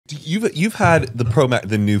You've had the Pro Max,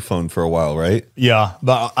 the new phone for a while, right? Yeah,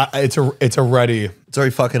 but it's already. It's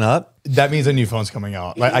already fucking up. That means a new phone's coming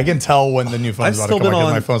out. Like I can tell when the new phone's about to come out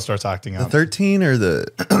because my phone starts acting up. The 13 or the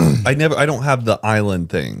I don't have the island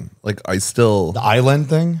thing. Like the island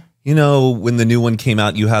thing. You know, when the new one came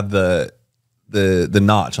out, you have the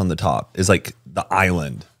notch on the top is like the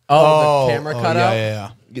island. Oh, the camera cutout.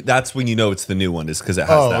 Yeah. That's when you know it's the new one, is because it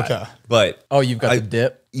has that. Okay. But you've got the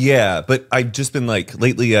dip. Yeah, but I've just been like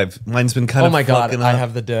lately. Mine's been kind of. Oh my god, I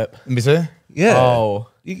have the dip. Let me see. Yeah. Oh.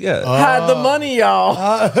 Yeah. Had the money,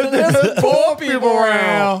 y'all. There's poor people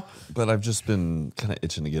around. But I've just been kind of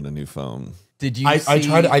itching to get a new phone. Did you? I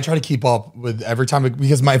try to keep up with every time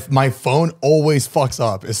because my phone always fucks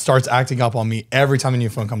up. It starts acting up on me every time a new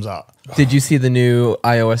phone comes out. Did you see the new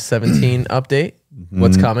iOS 17 update?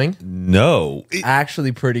 What's coming? No.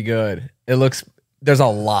 Actually pretty good. It looks, there's a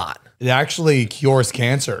lot. It actually cures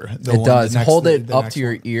cancer. It does. Hold it up to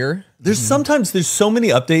your ear. There's sometimes there's so many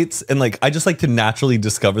updates and like I just like to naturally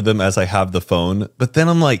discover them as I have the phone. But then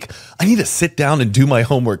I'm like, I need to sit down and do my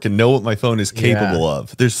homework and know what my phone is capable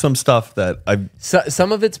of. There's some stuff that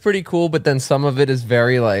some of it's pretty cool, but then some of it is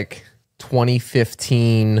very like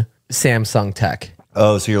 2015 Samsung tech.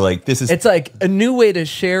 Oh, so you're like, this is it's like a new way to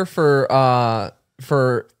share for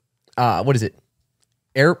what is it?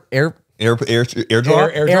 AirDrop?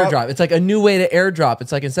 AirDrop? It's like a new way to AirDrop.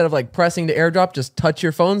 It's like instead of like pressing to AirDrop, just touch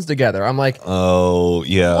your phones together. I'm like, oh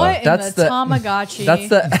yeah, what that's the Tamagotchi? That's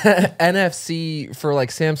the NFC for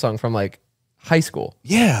like Samsung from like high school.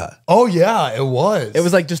 Yeah. Oh yeah, it was. It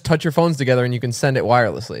was like just touch your phones together and you can send it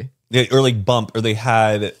wirelessly. Yeah, or like bump, or they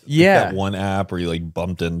had that one app where you like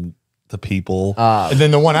bumped into people, and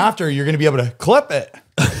then the one after you're gonna be able to clip it.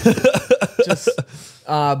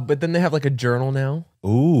 But then they have like a journal now.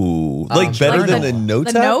 Ooh, like better than the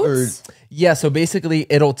Notes app? Notes? Yeah, so basically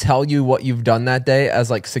it'll tell you what you've done that day as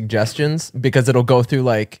like suggestions because it'll go through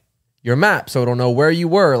like your map, so it'll know where you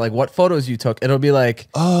were, like what photos you took. It'll be like,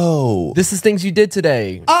 oh, this is things you did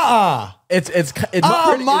today. It's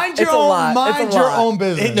mind your own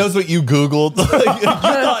business. It knows what you Googled.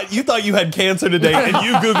 you thought you had cancer today, and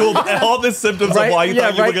you Googled all the symptoms of why you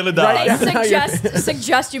thought you were gonna die. They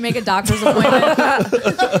suggest you make a doctor's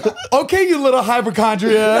appointment. Okay, you little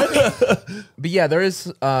hypochondriac. But yeah, there is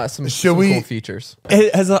some cool features.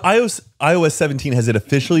 Has the iOS 17 has it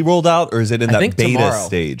officially rolled out, or is it in that beta tomorrow.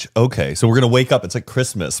 stage? Okay, so we're gonna wake up. It's like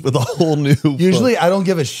Christmas with a whole new. Usually, I don't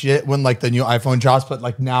give a shit when like the new iPhone drops, but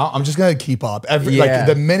like now, I'm just gonna keep up. Like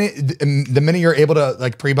the minute you're able to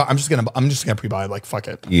like pre-buy, I'm just gonna pre-buy. Like fuck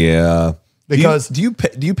it. Yeah. Because do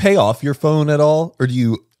you pay off your phone at all, or do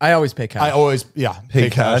you? I always pay cash. I always pay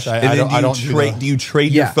cash. Do you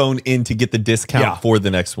trade your phone in to get the discount for the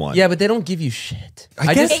next one? Yeah, but they don't give you shit.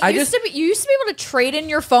 You used to be able to trade in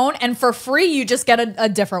your phone, and for free you just get a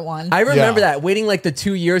different one. I remember that waiting like the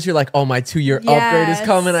 2 years. You're like, oh, my 2-year upgrade is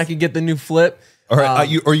coming. I can get the new flip.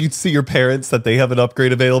 Or you see your parents that they have an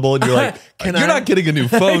upgrade available, and you're like, you're not getting a new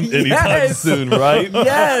phone anytime soon, right?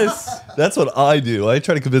 Yes. That's what I do. I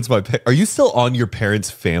try to convince my parents. Are you still on your parents'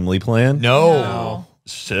 family plan? No.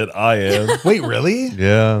 Shit, I am. Wait, really?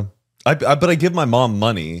 Yeah. But I give my mom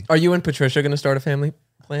money. Are you and Patricia going to start a family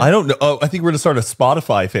plan? I don't know. Oh, I think we're going to start a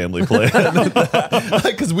Spotify family plan.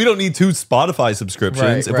 Because we don't need 2 Spotify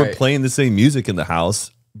subscriptions if we're playing the same music in the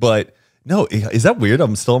house. But no, is that weird?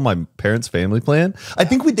 I'm still on my parents' family plan. I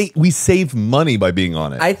think we save money by being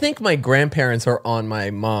on it. I think my grandparents are on my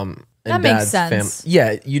mom and that makes dad's sense.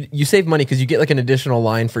 Yeah, you save money because you get like an additional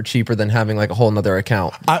line for cheaper than having like a whole nother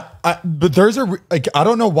account. But there's I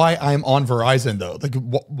don't know why I'm on Verizon though. Like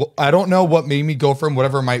I don't know what made me go from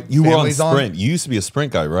whatever my you were on family's Sprint. You used to be a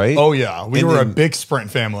Sprint guy, right? Oh yeah, we were a big Sprint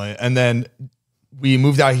family, and then we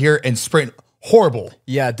moved out here and Sprint. Horrible.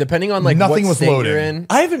 Yeah, depending on like nothing what was state loaded. you're in.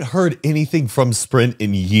 I haven't heard anything from Sprint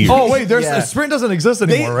in years. Oh wait, Sprint doesn't exist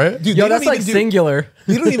anymore, right? Dude, that's like singular.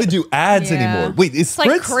 They don't even do ads anymore. Wait, is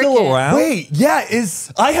Sprint still around? Wait, yeah,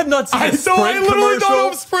 I have not seen a Sprint I literally commercial. don't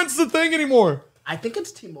know if Sprint's the thing anymore. I think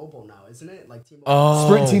it's T-Mobile now, isn't it? Like T-Mobile. Oh,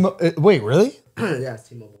 Sprint T-Mobile. Wait, really? Yeah, it's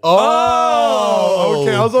T-Mobile. Oh,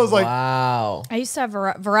 okay. I was like, wow. I used to have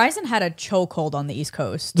Verizon had a chokehold on the East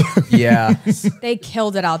Coast. Yeah, they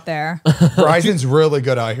killed it out there. Verizon's really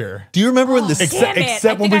good out here. Do you remember when this?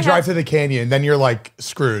 Except when we drive to the canyon, then you're like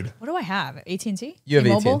screwed. What do I have? AT&T? You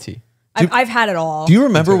have AT&T. I've had it all. Do you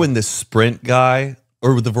remember when the Sprint guy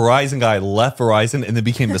or the Verizon guy left Verizon and then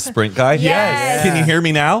became the Sprint guy? Yes. Can you hear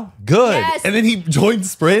me now? Good. Yes. And then he joined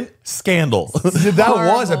Sprint. Scandal. That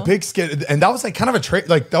was a big skit, and that was like kind of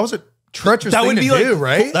that was a treacherous thing to do,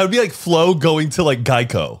 right? That would be like Flo going to like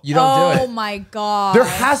Geico. You don't do it. Oh my god. There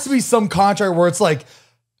has to be some contract where it's like,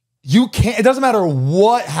 You can't. It doesn't matter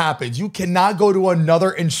what happens. You cannot go to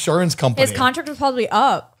another insurance company. His contract was probably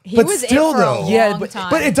up. He But was still, in for a though. Yeah, long time.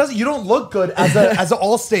 But it doesn't. You don't look good as an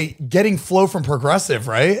Allstate getting flow from Progressive,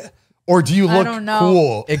 right? Or do you look don't know.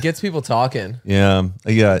 cool? It gets people talking. Yeah.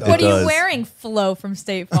 Yeah. what are you wearing, Flo from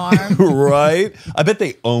State Farm? Right? I bet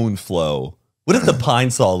they own Flow. What if the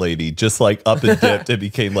Pine Sol lady just like up and dipped and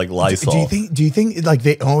became like Lysol? Do you think like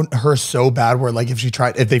they own her so bad where like if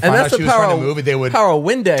they find out she was trying to move it, they would power of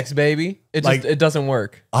Windex, baby. It just it doesn't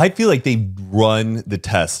work. I feel like they run the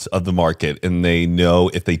test of the market and they know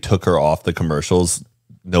if they took her off the commercials,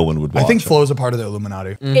 no one would watch. I think her. Flo's a part of the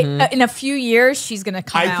Illuminati. In a few years, she's gonna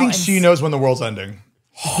come out. I think she knows when the world's ending.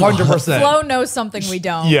 100%. Flo knows something we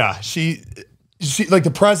don't. Yeah, she like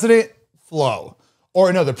the president, Flo.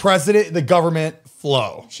 Or no, the president, the government,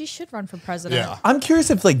 Flo. She should run for president. Yeah. I'm curious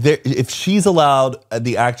if like if she's allowed,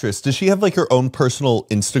 the actress, does she have like her own personal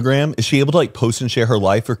Instagram? Is she able to like post and share her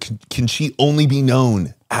life, or can she only be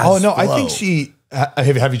known as Oh no, I Flo? think she.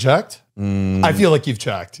 Have you checked? I feel like you've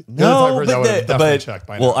checked. No, but checked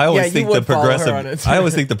by well, now. I always you think would the follow her on progressive. it. I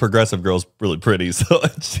always think the progressive girl's really pretty, so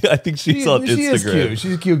I think she's on She is Instagram. cute.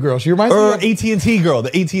 She's a cute girl. She reminds Or me AT&T girl,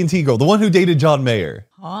 the AT&T girl, the one who dated John Mayer.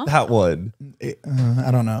 That one, of.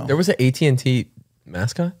 I don't know. There was an AT&T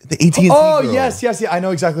mascot. the AT&T. Oh girl. yes. I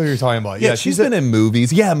know exactly what you're talking about. Yeah, she's been in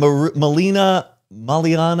movies. Yeah, Maliana.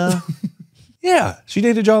 Yeah, she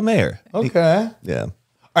dated John Mayer. Okay. Yeah.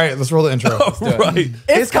 All right, let's roll the intro. Right.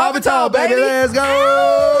 It's Coffee Talk, baby. Let's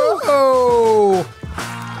go.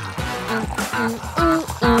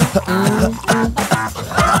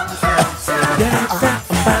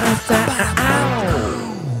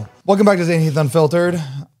 Welcome back to Zane, Heath, Unfiltered.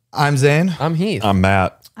 I'm Zane. I'm Heath. I'm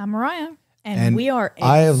Matt. I'm Mariah, and And we are.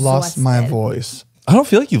 I have lost my exhausted. voice. I don't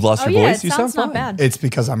feel like you've lost Oh your yeah, voice. it You sound sounds not fine. bad. It's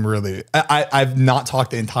because I'm really. I've not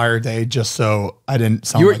talked the entire day just so I didn't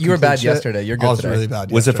sound. You were- like you were complete bad shit. yesterday. You're good I was today. really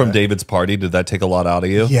bad. Was it from yesterday. David's party? Did that take a lot out of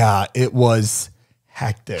you? Yeah, it was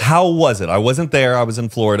hectic. How was it? I wasn't there. I was in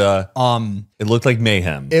Florida. It looked like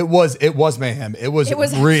mayhem. It was mayhem. It was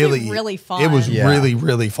actually really fun. It was Yeah.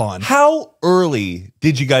 really fun. How early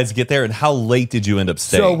did you guys get there, and how late did you end up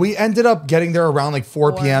staying? So we ended up getting there around like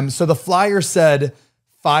 4 p.m. So the flyer said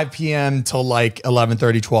 5 p.m. till like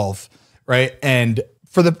 11:30, 12, right? And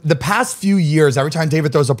for the past few years, every time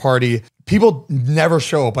David throws a party, people never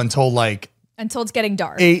show up until like Until it's getting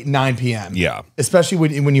dark. 8, 9 p.m. Yeah. Especially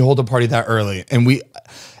when you hold a party that early. And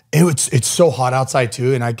it's so hot outside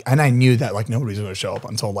too. And I knew that like nobody's going to show up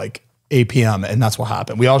until like 8 p.m. And that's what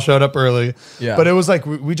happened. We all showed up early. Yeah. But it was like,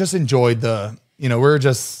 we just enjoyed we were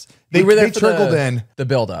just, We were there they for trickled in. the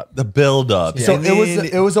build up. the build up. So And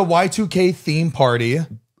it was a Y2K theme party,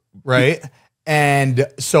 right? And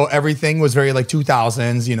so everything was very like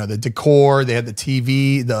 2000s, the decor, they had the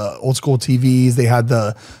TV, the old school TVs, they had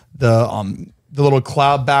the little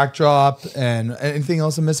cloud backdrop, and anything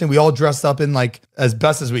else I'm missing. We all dressed up in like as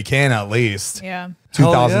best as we can, at least. Yeah.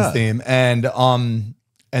 2000s yeah. theme. And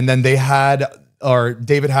then David had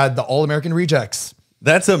the All American Rejects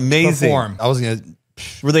That's amazing. perform. I was gonna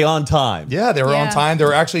Were they on time? Yeah, they were on Yeah. time. They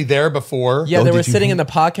were actually there before. Yeah, Oh, they were did you- sitting in the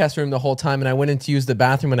podcast room the whole time, and I went in to use the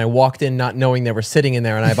bathroom, and I walked in not knowing they were sitting in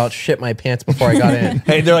there, and I about shit my pants before I got in.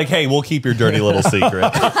 Hey, they're like, hey, we'll keep your dirty little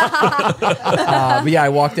secret. But yeah, I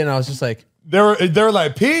walked in, and I was just like, They're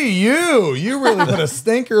like, P, you really put a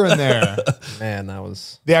stinker in there. man, that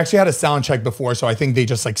was. They actually had a sound check before, so I think they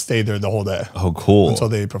just like stayed there the whole day Oh, cool. until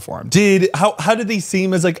they performed. How did they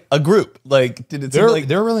seem as like a group? Like, did it seem They're like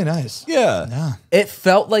they're really nice. yeah. It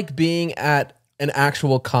felt like being at an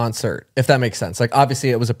actual concert, if that makes sense. Like, obviously,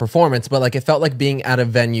 it was a performance, but like it felt like being at a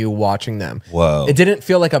venue watching them. Whoa. It didn't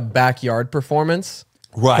feel like a backyard performance.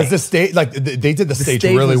 Right. Because the stage, like they did the stage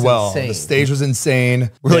stage really was well. insane. The stage was insane.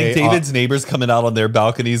 Were like They, David's neighbors coming out on their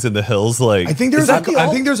balconies in the hills? Like, I think there's is that the I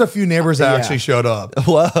all- think there's a few neighbors that Yeah. actually showed up.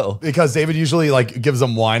 Whoa. Because David usually like gives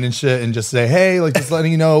them wine and shit and just say, hey, like just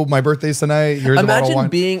letting you know my birthday's tonight. Here's a bottle of Imagine wine.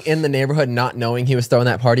 being in the neighborhood not knowing he was throwing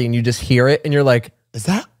that party, and you just hear it, and you're like, Is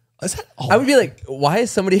that all? I would be like, why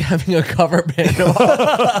is somebody having a cover band?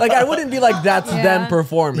 Like, I wouldn't be like, that's Yeah. them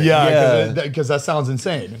performing. Yeah, because that sounds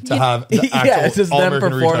insane to have the actual Yeah, it's just them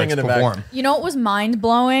All-American performing Rejects in the back. perform. You know what was mind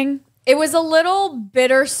blowing? It was a little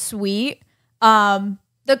bittersweet.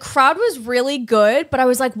 The crowd was really good, but I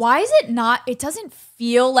was like, why is it not? It doesn't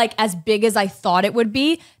feel like as big as I thought it would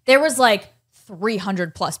be. There was like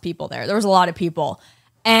 300 plus people there. There was a lot of people.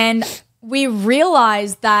 And we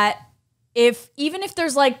realized that even if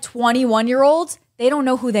there's like 21-year-olds, they don't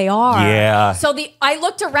know who they are. Yeah. So I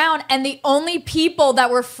looked around and the only people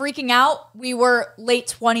that were freaking out, we were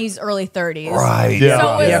late 20s, early 30s. Right. Yeah.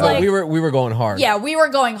 So it was Yeah, like, but we were going hard. yeah, we were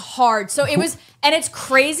going hard. So it was, and it's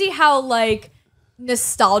crazy how like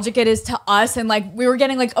nostalgic it is to us. And like, we were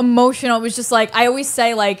getting like emotional. It was just like, I always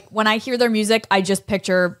say like, when I hear their music, I just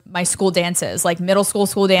picture my school dances, like middle school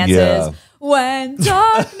dances. Yeah. When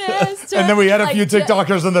darkness. And then we had a like, few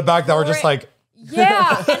TikTokers in the back that were just like,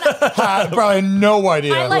 yeah. And had probably no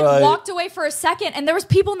idea. I like walked away for a second and there was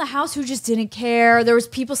people in the house who just didn't care. There was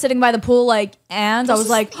people sitting by the pool like, and I was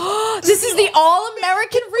like, oh, this is the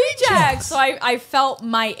All-American Rejects. So I felt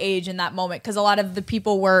my age in that moment because a lot of the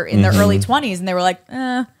people were in their early 20s and they were like,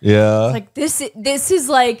 Yeah. like this is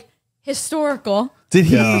like historical. Did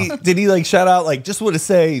he like shout out like just want to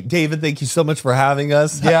say, David, thank you so much for having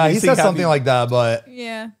us? Yeah, You he sing said happy- something like that, but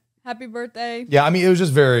Yeah. Happy birthday. yeah, I mean, it was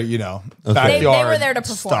just very, backyard They were there to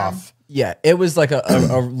perform. stuff. Yeah, it was like a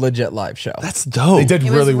legit live show. That's dope. They did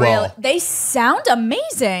It really was well. They sound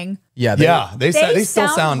amazing. Yeah, They still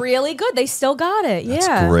sound. really good. They still got it. That's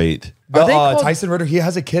Yeah. great. Are they called- Tyson Ritter, he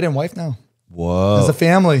has a kid and wife now. Whoa. Has a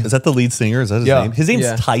family. Is that the lead singer? Is that his Yeah. name? His name's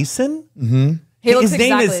Yeah. Tyson? He looks his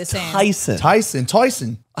name exactly is the same. Tyson.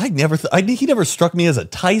 Tyson. I never he never struck me as a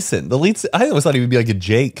Tyson. The lead I always thought he would be like a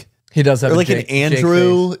Jake. He does have Or a like Jake- an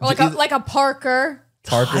Andrew. Or like a Parker.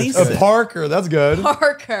 Parker. Tyson. Parker, that's good.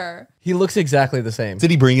 Parker. He looks exactly the same. Did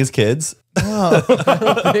he bring his kids? I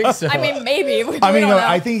think so. I mean, maybe. We I mean, don't no, know.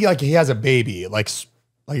 I think like he has a baby, like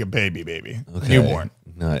a baby, newborn.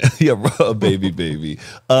 No, yeah, a baby.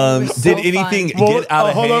 was so Did anything fun. get out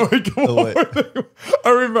of hold hand? on, wait, come Oh, on. wait. I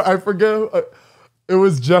remember. I forget. It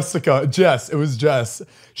was Jessica. It was Jess.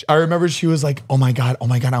 I remember she was like, "Oh my god, I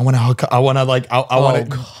want to, I want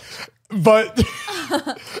to." But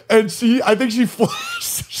and I think she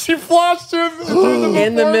flashed him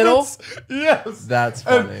In the middle? performance. Yes, That's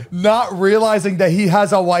and funny. not realizing that he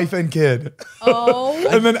has a wife and kid. Oh.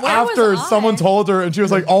 And then Where after was I? someone told her, and she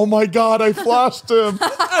was like, "Oh my god, I flashed him."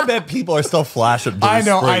 I bet people are still flashing. I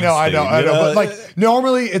know. But like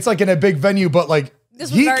normally it's like in a big venue, but like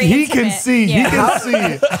This was he very he can intimate. see. Yeah. He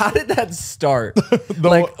can see. How did that start?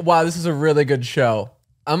 Like, wow, this is a really good show.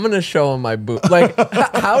 I'm gonna show him my boob. Like,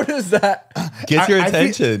 how does that? Get your I feel-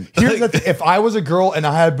 attention. Here's the thing, if I was a girl and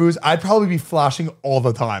I had boobs, I'd probably be flashing all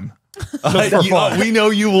the time. Just for fun. We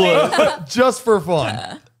know you would. Just for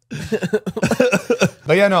fun.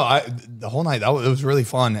 But yeah, no, the whole night, it was really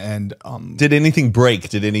fun. And Did anything break?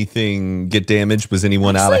 Did anything get damaged? Was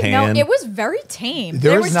anyone out of Actually, hand? No, it was very tame.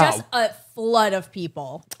 There There was was not- just a flood of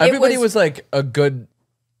people. Everybody was like a good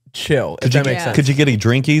chill. If that makes Yeah. sense. Could you get a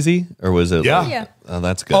drink easy, or was it? Yeah. like- Yeah. Oh,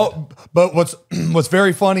 that's good. oh, but what's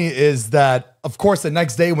very funny is that, of course, the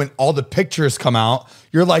next day when all the pictures come out,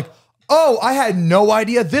 you're like, oh, I had no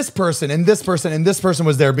idea this person and this person and this person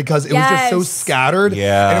was there, because it was just so Yes. scattered.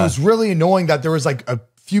 Yeah. And it was really annoying that there was like a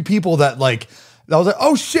few people that like, that was like,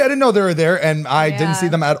 oh shit, I didn't know they were there. And I didn't Yeah. see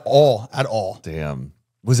them at all. Damn.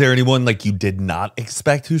 Was there anyone like you did not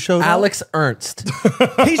expect who showed Alex Ernst.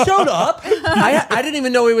 up? He showed up. I didn't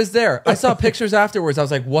even know he was there. I saw pictures afterwards. I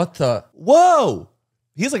was like, what the? Whoa.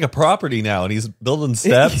 He's like a property now, and he's building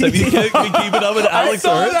steps. Have you been keeping up with Alex I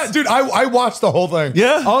saw Ernst? that, dude. I watched the whole thing.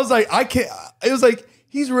 Yeah. I was like, I can't. It was like,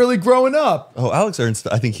 he's really growing up. Oh, Alex Ernst,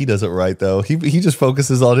 I think he does it right though. He just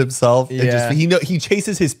focuses on himself. And Yeah. he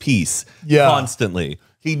chases his peace Yeah. constantly.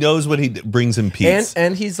 He knows what he brings him peace.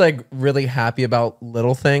 And he's like really happy about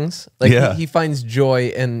little things. Like Yeah. he finds joy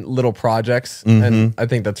in little projects, and I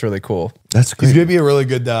think that's really cool. That's He's great. gonna be a really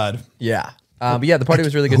good dad. Yeah. But yeah, the party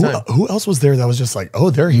was a really good time. Who else was there that was just like,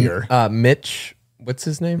 oh, they're here? Mitch, what's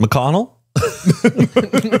his name? McConnell?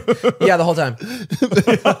 Yeah, the whole time.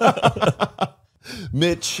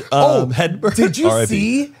 Mitch Hedberg. Did you RIP.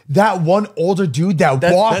 see that one older dude that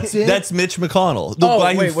walked in? That's Mitch McConnell. The Oh,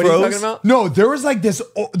 guy wait, who what are you froze. talking about? No, there was like this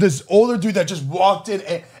older dude that just walked in.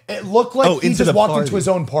 And it looked like he into just the walked party. into his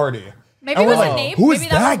own party. Maybe And it was we're a like, neighbor. who is Maybe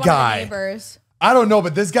that that was guy? One of the neighbors. I don't know,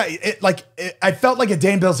 but this guy, I felt like a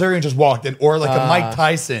Dan Bilzerian just walked in, or like a Mike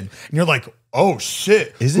Tyson, and you're like, oh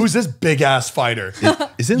shit, who's this big ass fighter?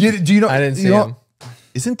 Isn't Do you know? I didn't see you know- him.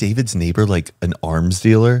 isn't David's neighbor like an arms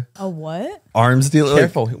dealer? A what? Arms dealer? like-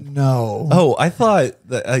 Careful. No. oh, I thought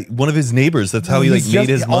that one of his neighbors. That's how he like He's made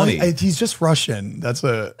just- his money. He's just Russian. That's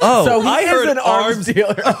a. oh, So he I is heard an arms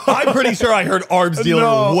dealer. I'm pretty sure I heard arms dealer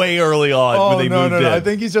No. way early on Oh when they no, moved no, in. no! I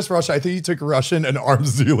think he's just Russian. I think he took Russian and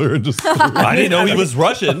arms dealer and just. I didn't know he was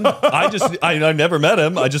Russian. I never met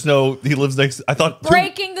him. I just know he lives next. I thought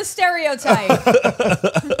Breaking the stereotype.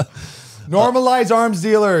 Normalize arms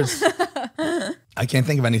dealers. I can't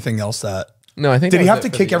think of anything else that. No, I think Did that he was have to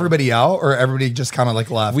it for kick the- everybody out, or everybody just kind of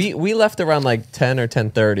like left? We left around like 10 or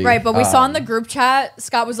 10:30. Right, but we saw in the group chat,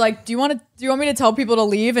 Scott was like, do you want me to tell people to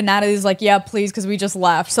leave? And Natalie's like, yeah, please, because we just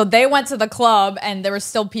left. So they went to the club and there were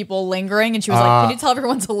still people lingering, and she was like, can you tell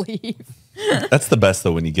everyone to leave? That's the best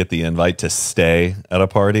though, when you get the invite to stay at a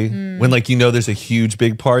party. When like there's a huge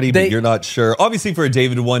big party, but you're not sure. Obviously for a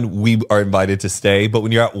David one, we are invited to stay, but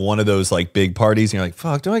when you're at one of those like big parties and you're like,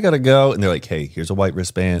 fuck, do I gotta go? And they're like, hey, here's a white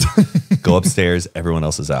wristband. Go upstairs, everyone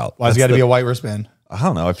else is out. Why's it got to be a white wristband? I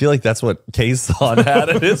don't know. I feel like that's what Kay's son had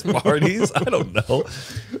at his parties. I don't know.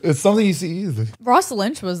 It's something you see easily. Ross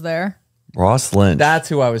Lynch was there. Ross Lynch. That's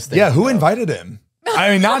who I was thinking. Yeah, who invited him?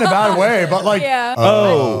 I mean, not in a bad way, but like, Yeah.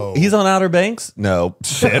 Oh, he's on Outer Banks? No.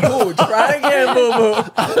 Shit. Ooh, try again, boo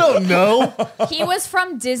boo. I don't know. He was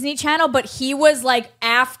from Disney Channel, but he was like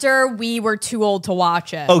after we were too old to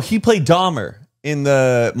watch it. Oh, he played Dahmer in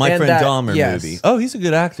the My And Friend that- Dahmer yes. movie. Oh, he's a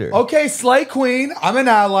good actor. okay, Slay Queen, I'm an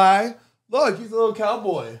ally. Look, he's a little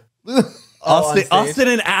cowboy. Austin, on stage. Austin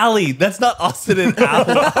and Alley. That's not Austin and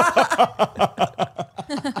Alley.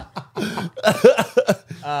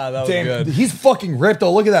 That was Damn, good. he's fucking ripped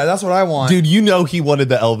though. Look at that. That's what I want. Dude, you know he wanted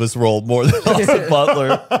the Elvis role more than Austin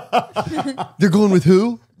Butler. They're going with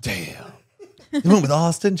who? Damn. They went with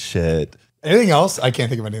Austin? Shit. Anything else? I can't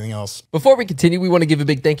think of anything else. Before we continue, we want to give a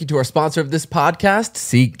big thank you to our sponsor of this podcast,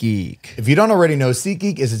 SeatGeek. If you don't already know,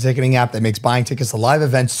 SeatGeek is a ticketing app that makes buying tickets to live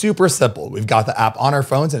events super simple. We've got the app on our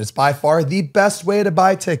phones, and it's by far the best way to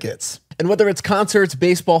buy tickets. And whether it's concerts,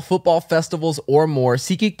 baseball, football, festivals, or more,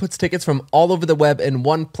 SeatGeek puts tickets from all over the web in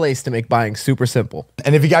one place to make buying super simple.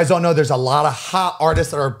 And if you guys don't know, there's a lot of hot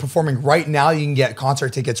artists that are performing right now. You can get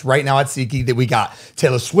concert tickets right now at SeatGeek. That we got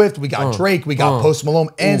Taylor Swift, we got Drake, we got Post Malone,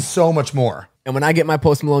 and so much more. And when I get my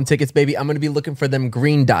Post Malone tickets, baby, I'm going to be looking for them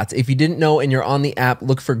green dots. If you didn't know and you're on the app,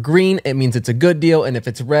 look for green. It means it's a good deal. And if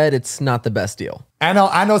it's red, it's not the best deal. I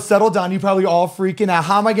know, settle down. You probably all freaking out.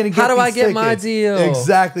 How am I going to get How do I these get my tickets? deal?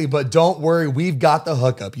 Exactly. But don't worry. We've got the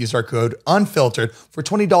hookup. Use our code UNFILTERED for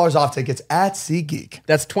 $20 off tickets at SeatGeek.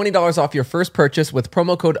 That's $20 off your first purchase with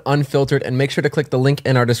promo code UNFILTERED. And make sure to click the link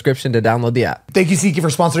in our description to download the app. Thank you, SeatGeek, for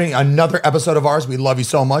sponsoring another episode of ours. We love you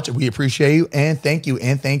so much. We appreciate you. And thank you.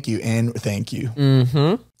 And thank you. And thank you.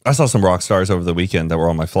 I saw some rock stars over the weekend that were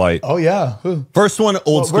on my flight. Oh, yeah. Who? First one,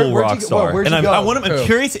 old school where'd rock you go- star. where'd And you go? I'm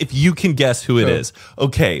curious if you can guess who it is.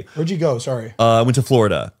 Okay. Where'd you go? Sorry. I went to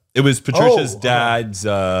Florida. It was Patricia's Oh, dad's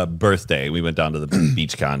birthday. We went down to the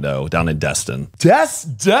beach condo down in Destin.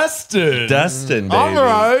 Destin. Destin, baby. All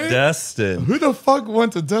right. Destin. Who the fuck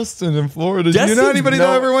went to Destin in Florida? Do you know Destin's anybody that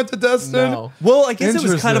ever went to Destin? No. Well, I guess it was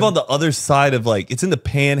kind Interesting. of on the other side of like, it's in the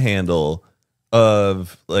panhandle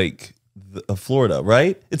of like of Florida,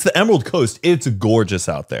 right? It's the Emerald Coast. It's gorgeous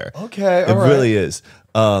out there. Okay, It all right. really is.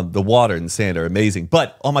 The water and the sand are amazing.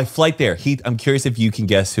 But on my flight there, Heath, I'm curious if you can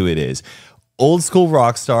guess who it is. Old school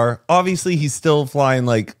rock star. Obviously, he's still flying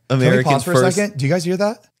like Can we American pause for first. a second? Do you guys hear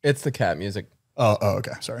that? It's the cat music. Oh,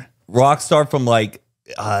 okay. Sorry. Rock star from like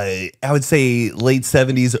I would say late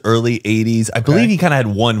 70s, early 80s. I believe he kind of had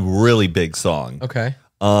one really big song. Okay.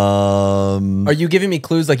 Are Are you giving me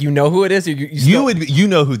clues like you know who it is? Or you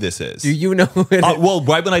know who this is? Do you know who it is? Well,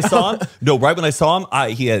 right when I saw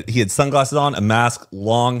him, he had sunglasses on, a mask,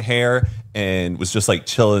 long hair, and was just like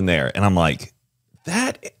chilling there. And I'm like,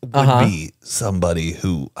 that would be somebody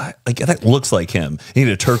who that looks like him. He had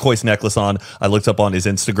a turquoise necklace on. I looked up on his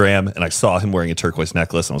Instagram and I saw him wearing a turquoise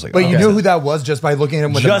necklace, and I was like, But you okay. knew who that was just by looking at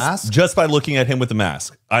him with the mask? Just by looking at him with the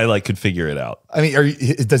mask, I could figure it out. I mean,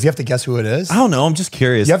 does he have to guess who it is? I don't know. I'm just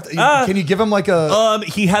curious. You have to, can you give him like a...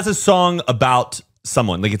 He has a song about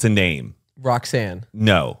someone, like it's a name. Roxanne.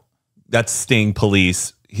 No, that's Sting,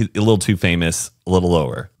 Police. He's a little too famous. A little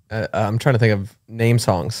lower. I'm trying to think of name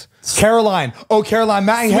songs. Caroline. Oh, Caroline.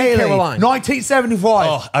 Matty Sweet Haley. Caroline. 1975.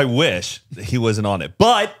 Oh, I wish he wasn't on it.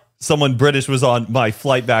 But someone British was on my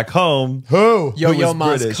flight back home. Who? Yo Who Yo was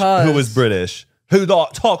Ma's British? cuz. Who was British? Who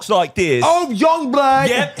talks like this? Oh, Youngblood.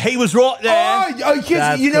 Yep, he was right there. Oh, because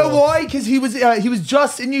That's you know cool. why? Because he was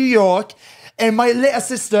just in New York, and my little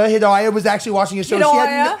sister Hidayah was actually watching a show.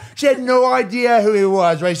 Hidayah? She had no idea who he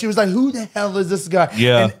was. Right? She was like, "Who the hell is this guy?"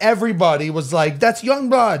 Yeah. And everybody was like, "That's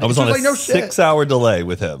Youngblood." I was She on a like, "No shit." 6-hour delay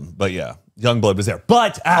with him. But yeah, Youngblood was there.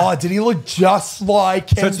 But Oh, did he look just like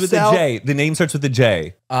starts himself? with the J. The name starts with the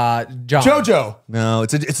J. John. JoJo. No,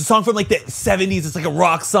 it's a song from like the 70s. It's like a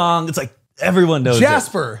rock song. It's like everyone knows it.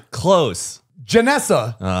 Jasper. Close.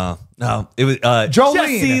 Janessa. No, it was Jolene.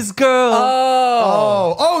 Jesse's girl.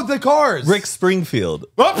 Oh, the Cars. Rick Springfield.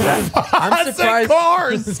 I'm surprised.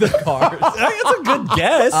 Cars. The Cars. That's a good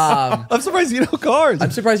guess. I'm surprised you know Cars.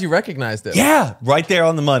 I'm surprised you recognized it. Yeah, right there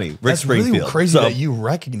on the money. Rick That's Springfield. really crazy that you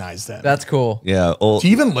recognize that. That's cool. Yeah. Do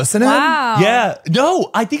you even listen to him? Wow. Yeah. No,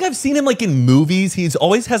 I think I've seen him like in movies. He's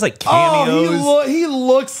always has like cameos. Oh, he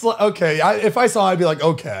looks like, okay. If I saw him, I'd be like,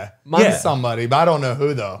 okay. Yeah. Somebody, but I don't know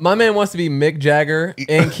who though. My man wants to be Mick Jagger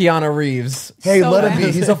and Keanu Reeves. Hey, So let him be.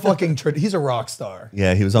 bad. He's a fucking, he's a rock star.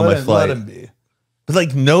 Yeah, he was on Let my him, flight. let him be. But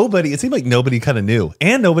like nobody, it seemed like nobody kind of knew.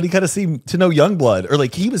 And nobody kind of seemed to know Youngblood. Or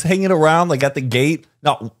like he was hanging around like at the gate.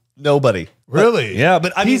 No, nobody. Really? Yeah,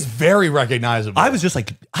 but I mean, he's very recognizable. I was just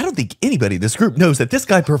like, I don't think anybody in this group knows that this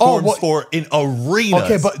guy performs for an arena.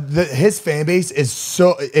 Okay, but his fan base is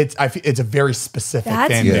so it's a very specific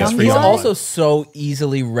That's fan base. young for He's blood. Youngblood. also so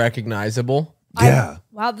easily recognizable. Yeah.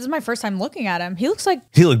 Wow, this is my first time looking at him. He looks like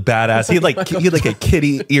He looked badass. He had like a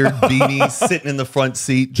kitty eared beanie sitting in the front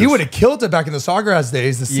seat. he would have killed it back in the Sawgrass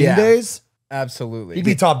days, the scene Yeah. days. Absolutely. He'd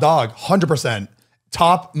be top dog, 100%.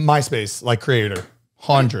 Top MySpace like creator,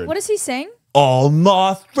 100. what does he sing? All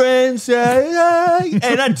my friends say,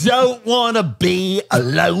 and I don't want to be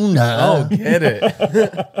alone. Oh, get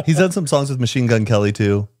it. He's done some songs with Machine Gun Kelly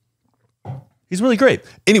too. He's really great.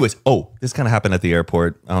 Anyways, this kind of happened at the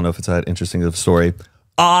airport. I don't know if it's that interesting of a story.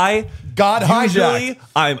 I got usually,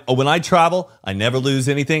 hijacked. when I travel, I never lose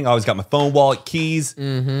anything. I always got my phone, wallet, keys.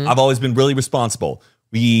 I've always been really responsible.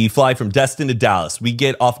 We fly from Destin to Dallas. We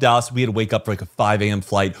get off Dallas. We had to wake up for like a 5 a.m.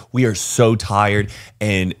 flight. We are so tired.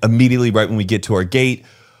 And immediately right when we get to our gate,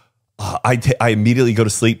 I immediately go to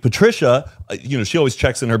sleep. Patricia, she always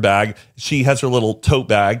checks in her bag. She has her little tote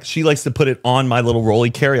bag. She likes to put it on my little rolly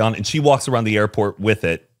carry-on, and she walks around the airport with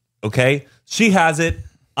it. Okay? She has it.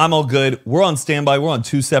 I'm all good. We're on standby. We're on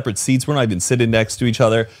 2 separate seats. We're not even sitting next to each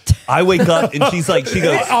other. I wake up, and she goes,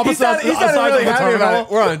 He's not really happy about it.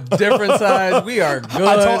 We're on different sides. We are good.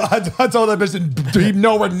 I told that bitch to be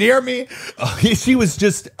nowhere near me. She was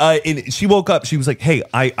just, she woke up. She was like, hey,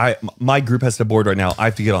 my group has to board right now. I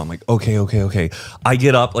have to get on. I'm like, okay. I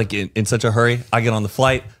get up like in such a hurry. I get on the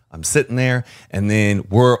flight. I'm sitting there, and then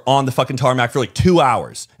we're on the fucking tarmac for like 2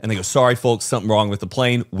 hours. And they go, sorry, folks, something wrong with the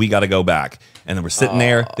plane. We got to go back. And then we're sitting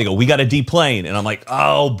there. They go, we got to deplane. And I'm like,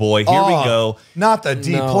 oh, boy, here we go. Not the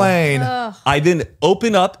deplane. I then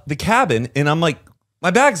open up the cabin, and I'm like,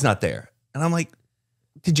 my bag's not there. And I'm like,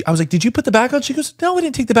 did you put the bag on? She goes, no, I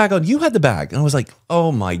didn't take the bag on. You had the bag. And I was like,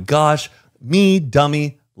 oh, my gosh. Me,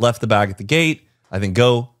 dummy, left the bag at the gate. I then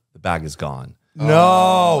go, the bag is gone.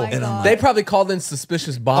 No. And They probably called in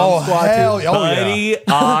suspicious bomb squad hell too. yeah. Buddy,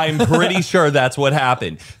 I'm pretty sure that's what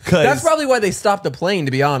happened. That's probably why they stopped the plane,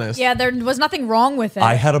 to be honest. Yeah, there was nothing wrong with it.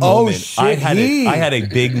 I had a moment. shit, I had a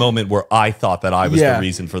big moment where I thought that I was Yeah. the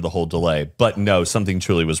reason for the whole delay. But no, something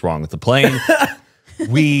truly was wrong with the plane.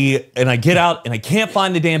 I get out and I can't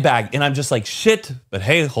find the damn bag. And I'm just like, shit. But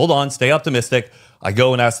hey, hold on, stay optimistic. I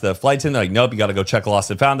go and ask the flight attendant, like, nope, you got to go check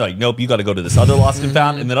lost and found. They're like, nope, you got to go to this other lost and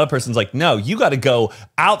found. And then other person's like, no, you got to go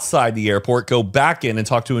outside the airport, go back in and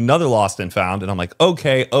talk to another lost and found. And I'm like,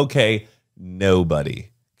 okay.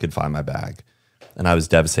 Nobody could find my bag. And I was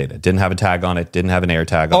devastated. Didn't have a tag on it. Didn't have an air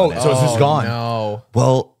tag on it. So it's just gone. No.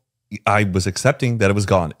 Well, I was accepting that it was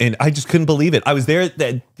gone. And I just couldn't believe it. I was there at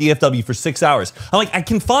the DFW for 6 hours. I'm like, I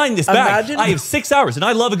can find this bag. Imagine- I have 6 hours, and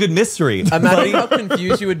I love a good mystery. Imagine how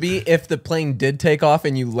confused you would be if the plane did take off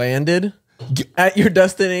and you landed at your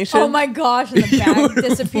destination. Oh my gosh, and the bag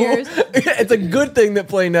disappears. It's a good thing that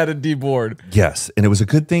plane had a deboard. Yes. And it was a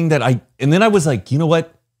good thing that and then I was like, you know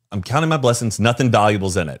what? I'm counting my blessings. Nothing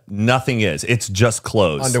valuable's in it. Nothing is. It's just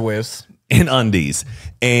clothes. Underwears. And undies.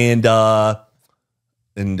 And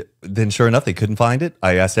then sure enough, they couldn't find it.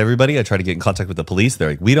 I asked everybody. I tried to get in contact with the police. They're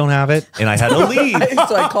like, we don't have it. And I had to leave.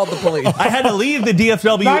 So I called the police. I had to leave the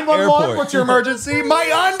DFW 911, airport. what's your emergency?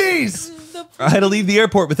 My undies. I had to leave the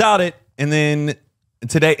airport without it. And then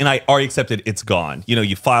today, and I already accepted it's gone.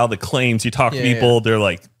 You file the claims, you talk to people. They're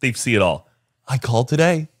like, they see it all. I called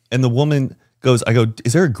today, and the woman goes, I go,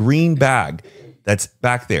 is there a green bag that's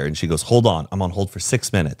back there? And she goes, hold on. I'm on hold for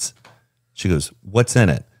 6 minutes. She goes, what's in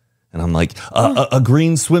it? And I'm like, a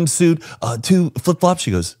green swimsuit, 2 flip-flops.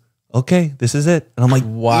 She goes, okay, this is it. And I'm like,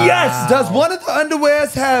 Wow. Yes. Does one of the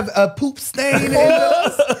underwears have a poop stain in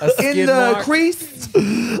the crease?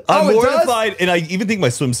 I'm it mortified. And I even think my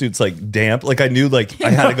swimsuit's like damp. Like I knew like I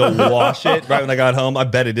had to go wash it right when I got home. I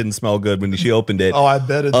bet it didn't smell good when she opened it. Oh, I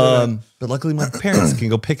bet it did. But luckily my parents can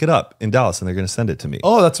go pick it up in Dallas and they're going to send it to me.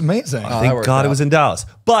 Oh, that's amazing. Thank God it was in Dallas.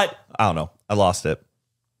 But I don't know. I lost it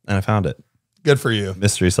and I found it. Good for you.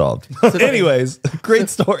 Mystery solved. Anyways, great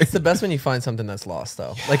story. It's the best when you find something that's lost,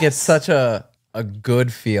 though. Like, it's such a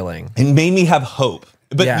good feeling. It made me have hope.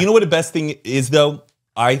 But Yeah. you know what the best thing is, though?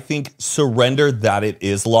 I think surrender that it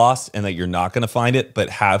is lost and that you're not going to find it, but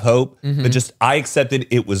have hope. But just, I accepted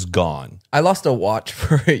it was gone. I lost a watch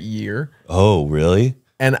for a year, Oh, really?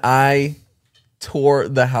 and I tore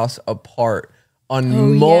the house apart on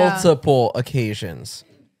Oh, yeah. multiple occasions.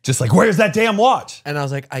 Just like, where's that damn watch? And I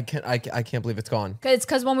was like, I can't believe it's gone. It's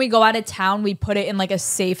because when we go out of town, we put it in like a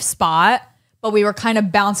safe spot, but we were kind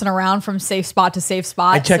of bouncing around from safe spot to safe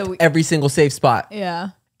spot. I checked every single safe spot. Yeah.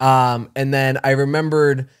 And then I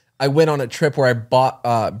remembered I went on a trip where I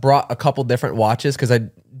brought a couple different watches because I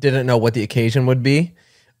didn't know what the occasion would be.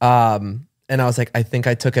 And I was like, I think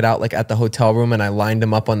I took it out like at the hotel room and I lined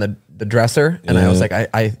them up on the dresser. And I was like,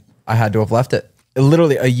 I had to have left it.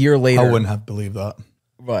 Literally a year later. I wouldn't have believed that.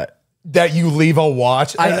 But That you leave a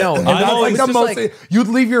watch. I know. And I that's know, like it the was most. just You'd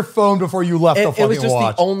leave your phone before you left the it fucking was just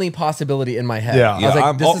watch. the only possibility in my head. Yeah. I was Yeah, like,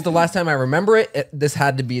 I'm this al- is the last time I remember it. This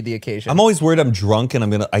had to be the occasion. I'm always worried I'm drunk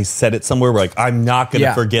and I set it somewhere where like, I'm not going to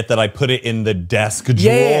Yeah. forget that I put it in the desk drawer you put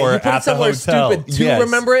it at the somewhere hotel. stupid to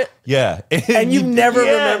remember it. Yeah. And you never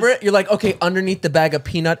Yes. remember it. You're like, okay, underneath the bag of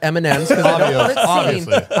peanut M&Ms because I don't want it seen.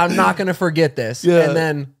 Obviously. I'm not going to forget this. Yeah. And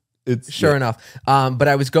then, It's sure enough. But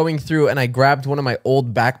I was going through and I grabbed one of my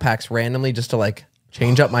old backpacks randomly just to like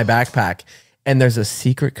change up my backpack. And there's a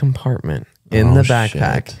secret compartment in the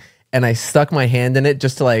backpack. shit. And I stuck my hand in it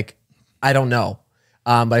just to like, I don't know.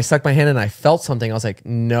 But I stuck my hand in and I felt something. I was like,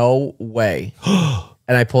 no way.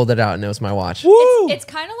 And I pulled it out and it was my watch. It's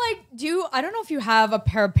kind of like, I don't know if you have a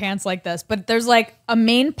pair of pants like this, but there's like a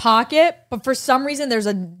main pocket, but for some reason there's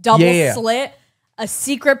a double Yeah. slit, a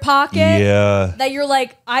secret pocket. Yeah. That you're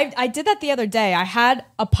like, I did that the other day. I had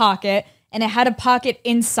a pocket and it had a pocket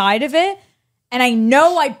inside of it. And I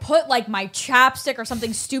know I put like my chapstick or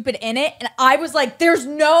something stupid in it. And I was like,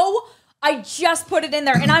 I just put it in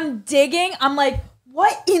there and I'm digging. I'm like,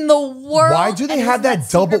 what in the world? Why do they And have it's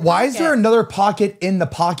that double? secret Why is there pocket. another pocket in the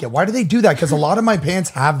pocket? Why do they do that? Because a lot of my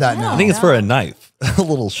pants have that now. I think it's for a knife, a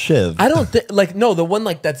little shiv. I don't think, like, no, the one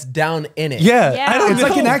like that's down in it. Yeah. Yeah. I don't It's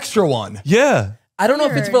like an know. extra one. Yeah. I don't know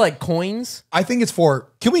if it's for Weird. like coins. I think it's for.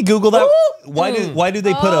 Can we Google that? Why do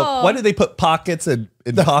they put pockets and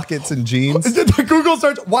pockets and jeans? The Google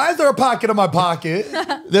search. Why is there a pocket in my pocket?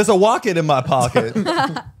 There's a pocket in my pocket.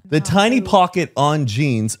 The tiny pocket on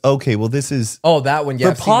jeans. Okay, well this is Oh, that one. Yeah.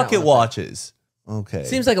 for I've seen that pocket one. watches. Okay.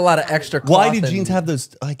 Seems like a lot of extra cloth. Why do and- jeans have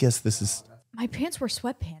those? I guess this is My pants were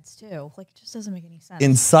sweatpants too. Like, it just doesn't make any sense.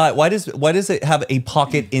 inside. Why does it have a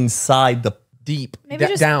pocket inside the? deep maybe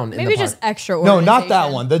just down in maybe the just pocket. extra. No, not that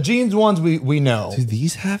organization. one. The jeans ones we know. Do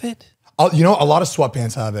these have it? You know, a lot of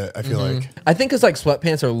sweatpants have it. I feel like. I think it's like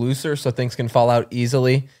sweatpants are looser, so things can fall out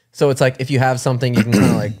easily. So it's like if you have something, you can kind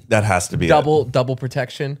of like That has to be double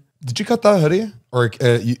protection. Did you cut that hoodie, or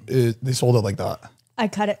they sold it like that? I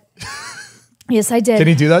cut it. Yes, I did. Can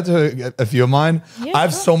you do that to a few of mine? Yeah, I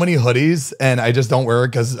have sure. so many hoodies, and I just don't wear it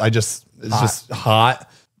because it's just hot.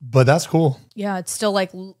 But that's cool. Yeah, it still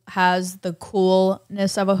like has the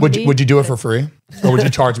coolness of a Would hoodie. you, would you do it for free, or would you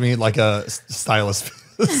charge me like a stylist?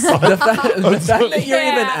 The fact that you're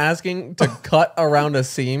even Yeah. asking to cut around a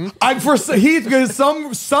seam. I'm for Heath because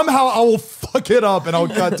somehow I will fuck it up and I'll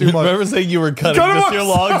cut too much. Remember saying you were cutting Cut 'em just off. your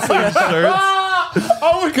long sleeve shirts?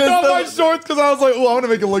 I would cut my shorts because I was like, oh, I want to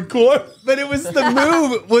make it look cool. But it was the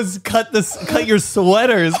move was cut your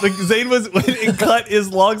sweaters. Like Zane went and cut his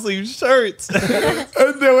long sleeve shirts.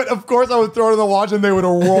 And they would, of course, I would throw it in the wash and they would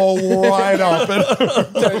roll right up.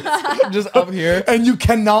 Just up here. And you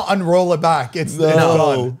cannot unroll it back. It's done.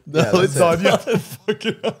 No, It's done. You have to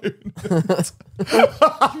fucking iron it.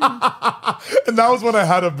 And that was when I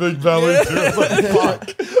had a big belly too. I was like,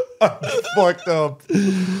 fuck. I'm fucked up.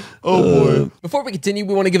 Oh boy. Before we continue,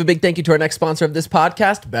 we want to give a big thank you to our next sponsor of this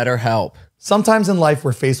podcast, BetterHelp. Sometimes in life,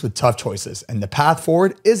 we're faced with tough choices, and the path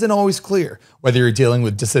forward isn't always clear. Whether you're dealing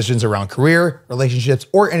with decisions around career, relationships,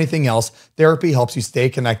 or anything else, therapy helps you stay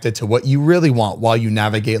connected to what you really want while you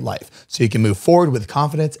navigate life, so you can move forward with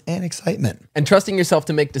confidence and excitement. And trusting yourself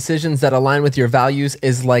to make decisions that align with your values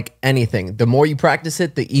is like anything. The more you practice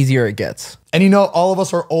it, the easier it gets. And you know, all of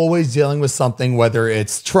us are always dealing with something, whether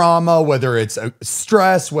it's trauma, whether it's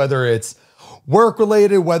stress, whether it's work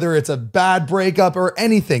related, whether it's a bad breakup or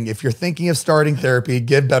anything. If you're thinking of starting therapy,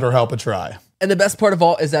 give BetterHelp a try. And the best part of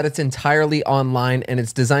all is that it's entirely online and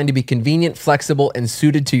it's designed to be convenient, flexible, and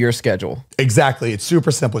suited to your schedule. Exactly. It's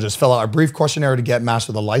super simple. Just fill out a brief questionnaire to get matched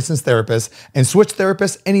with a licensed therapist and switch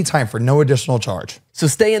therapists anytime for no additional charge. So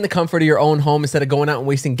stay in the comfort of your own home instead of going out and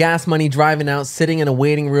wasting gas money, driving out, sitting in a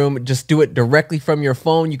waiting room. Just do it directly from your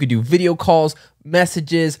phone. You could do video calls,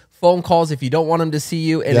 messages, phone calls if you don't want them to see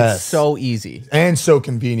you, and it's so easy. And so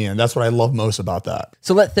convenient. That's what I love most about that.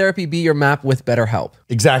 So let therapy be your map with BetterHelp.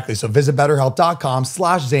 Exactly. So visit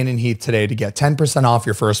betterhelp.com/Zane and Heath today to get 10% off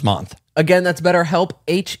your first month. Again, that's BetterHelp,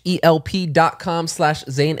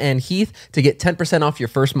 HELP.com/Zane and Heath to get 10% off your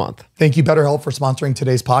first month. Thank you, BetterHelp, for sponsoring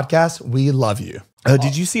today's podcast. We love you.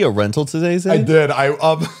 Did you see a rental today, Zane? I did.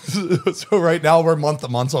 So right now we're month to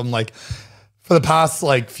month. So I'm like, for the past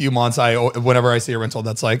like few months, whenever I see a rental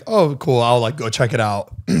that's like, oh, cool, I'll like go check it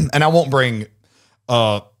out. And I won't bring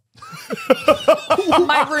My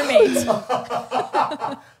roommate.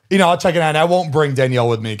 I'll check it out. And I won't bring Danielle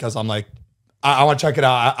with me because I'm like, I want to check it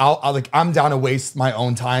out. I'm down to waste my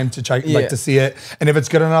own time to check, like to see it. And if it's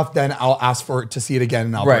good enough, then I'll ask for it to see it again.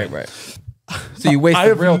 And I'll bring. Right. So you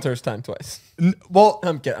wasted the realtor's time twice. Well,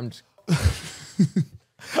 I'm kidding.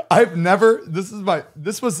 this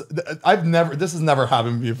has never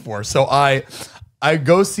happened to me before. So I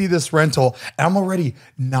go see this rental and I'm already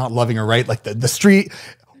not loving it, right? Like the street,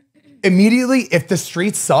 immediately, if the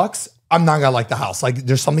street sucks, I'm not gonna like the house. Like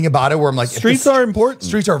there's something about it where I'm like, streets are important.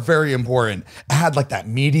 Streets are very important. I had like that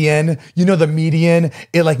median, the median,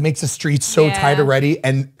 it like makes the street so tight already.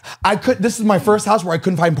 And this is my first house where I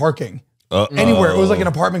couldn't find parking anywhere. It was like an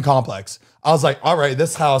apartment complex. I was like, all right,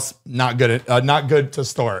 this house, not good to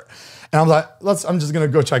start. And I'm like, I'm just gonna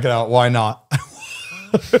go check it out. Why not?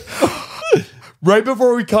 Right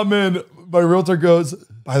before we come in, my realtor goes,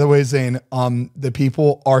 by the way, Zane, the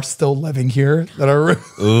people are still living here that are,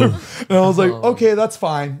 and I was like, okay, that's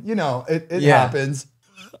fine. It happens.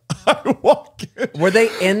 I walk in. Were they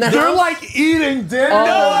in the house? They're like eating dinner.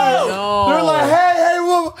 No. They're like, hey,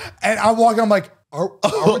 whoa. And I'm walking, I'm like,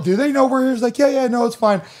 do they know we're here? He's like, yeah, no, it's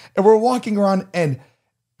fine. And we're walking around and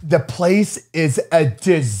the place is a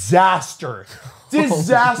disaster.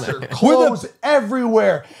 Clothes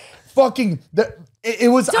everywhere.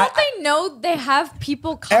 It was. Don't they know they have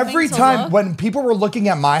people coming every to time look? when people were looking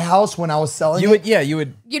at my house when I was selling you would.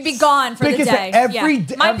 You'd be gone for the Because day.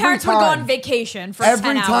 My parents would go on vacation for 10 hours.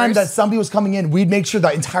 Every time that somebody was coming in, we'd make sure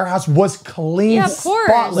the entire house was clean, Yeah, of course.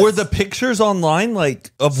 spotless. Were the pictures online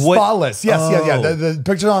like of what? Spotless. Yes. The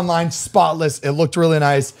pictures online, spotless. It looked really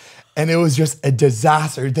nice. And it was just a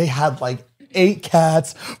disaster. They had like 8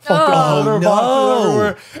 cats fucking litter boxes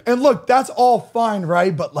everywhere. And look, that's all fine,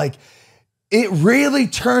 right? But like, it really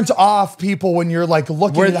turns off people when you're like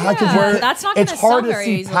looking at how that's not gonna it's hard sell to very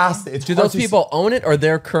see easily. past it. Do those people own it or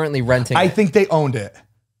they're currently renting I it? think they owned it.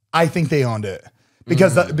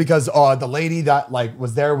 Because the lady that like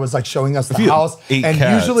was there was like showing us the house, 8 and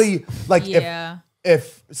cats. usually like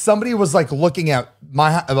if somebody was like looking at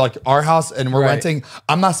our house and we're renting,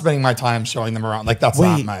 I'm not spending my time showing them around. Like that's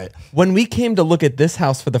not my. When we came to look at this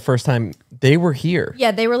house for the first time, they were here.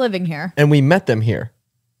 Yeah, they were living here. And we met them here.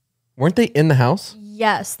 Weren't they in the house?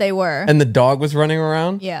 Yes, they were. And the dog was running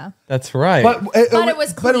around? Yeah. That's right. But it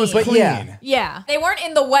was clean. But it was clean. Yeah. They weren't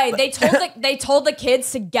in the way. They told the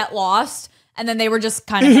kids to get lost, and then they were just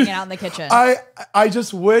kind of hanging out in the kitchen. I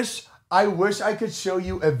just wish I could show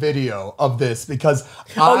you a video of this because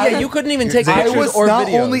you couldn't even take pictures or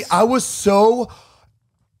videos.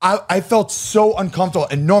 I felt so uncomfortable.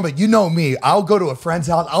 And normally, you know me, I'll go to a friend's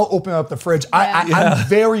house, I'll open up the fridge. I'm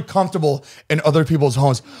very comfortable in other people's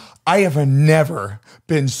homes. I have never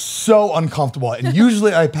been so uncomfortable. And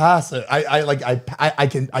usually I pass it. I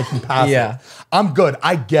can pass it. I'm good.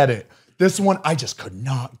 I get it. This one I just could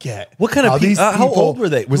not get. What kind of people? How old were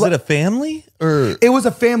they? Was it a family or? It was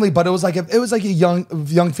a family, but it was like a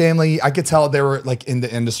young family. I could tell they were like in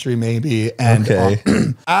the industry maybe.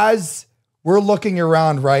 And as we're looking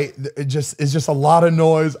around, right, it's just a lot of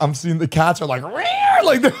noise. I'm seeing the cats are like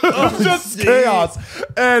there's just chaos,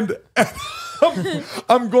 and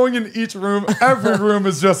I'm going in each room. Every room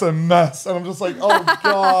is just a mess, and I'm just like, oh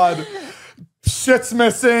god. Shit's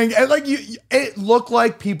missing, and like it looked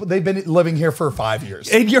like they've been living here for 5 years,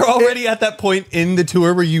 and you're already at that point in the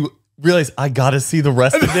tour where you realize I gotta see the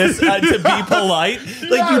rest of this to be polite.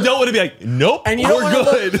 Like you don't want to be like, nope, and you don't we're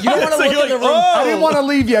good. You don't want to look in the room. I didn't want to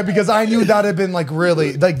leave yet because I knew that had been like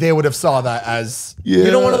really like they would have saw that as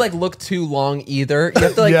you don't want to like look too long either. You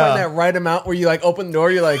have to like find that right amount where you like open the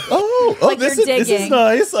door. You're like, like this is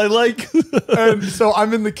nice. I like. And so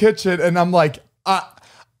I'm in the kitchen and I'm like.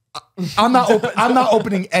 I'm not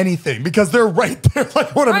opening anything because they're right there.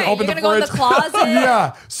 Like when I'm open you're the gonna fridge. go in the closet.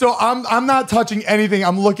 Yeah. So I'm not touching anything.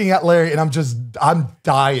 I'm looking at Larry and I'm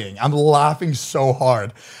dying. I'm laughing so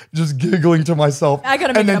hard, just giggling to myself. I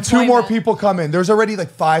gotta make and then an 2 more appointment. people come in. There's already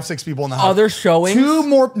like 5-6 people in the house. Other showings? 2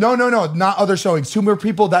 more. No, not other showings. 2 more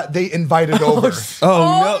people that they invited over.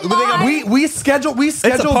 Oh, no. my- We scheduled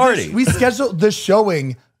party. we scheduled this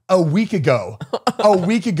showing a week ago,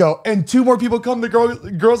 and 2 more people come. The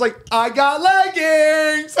girl's like, I got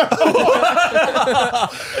leggings.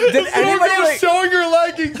 Did anybody Girl like, showing her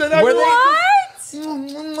leggings, and Were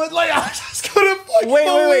they- What? like I just couldn't fucking wait,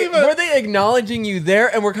 believe it. were they acknowledging you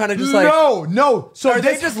there and we're kind of just like, no. So or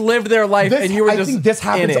they just lived their life and you were I just think this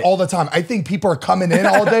happens in it? all the time. I think people are coming in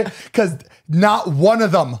all day because not one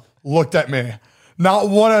of them looked at me. Not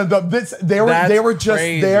one of them. They were just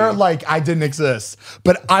crazy. there like I didn't exist.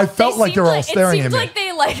 But I felt like they were all staring It at seems me. like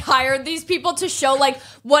they like hired these people to show like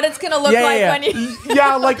what it's gonna look Yeah, like yeah. when you.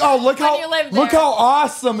 Yeah, like look When you live look there. how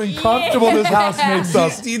awesome and comfortable this house makes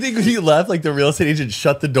us. Do you think when you left, like the real estate agent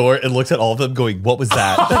shut the door and looks at all of them going, what was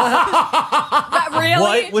that? Really?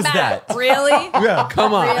 What was Matt, that? Really? Yeah.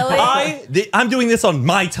 come on. Really? I'm doing this on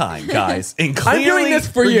my time, guys. And I'm doing clearly this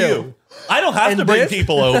for you. I don't have And to bring this?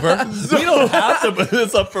 people over. We don't have to put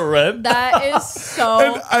this up for rent. That is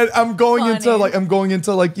so. And I'm going into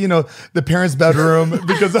the parents' bedroom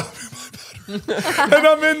because and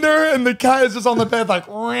I'm in there and the cat is just on the bed like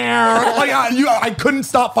I couldn't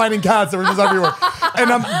stop finding cats. They were just everywhere.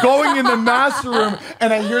 And I'm going in the master room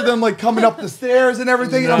and I hear them like coming up the stairs and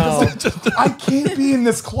everything. And I'm just I can't be in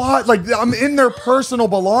this closet. Like I'm in their personal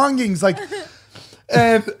belongings. Like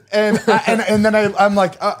and then I'm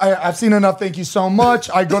like, I've seen enough. Thank you so much.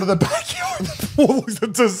 I go to the backyard. The pool was a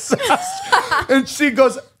disaster. And she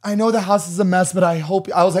goes, I know the house is a mess, but I hope.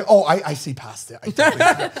 I was like, oh, I see past it.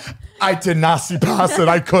 I did not see past it.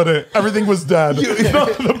 I couldn't. Everything was dead.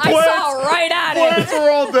 The I saw right at plants it. were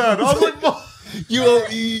all dead. I was like, "Mom."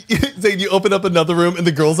 Zane, you open up another room and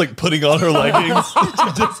the girl's like putting on her leggings. She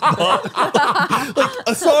just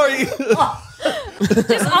sorry.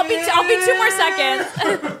 I'll be 2 more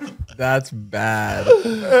seconds. That's bad.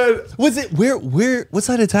 Was it what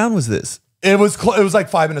side of town was this? It was like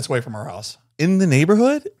 5 minutes away from our house. In the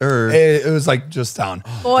neighborhood or It was like just down.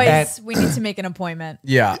 Boys, we need to make an appointment.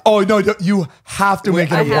 Yeah. Oh no, you have to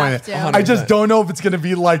make an I have appointment. to. I just don't know if it's gonna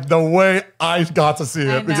be like the way I got to see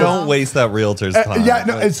I it. know. don't waste that realtor's time. Yeah,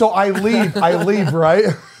 no, and so I leave, right?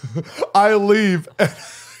 I leave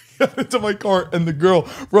into my car, and the girl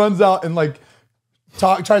runs out and like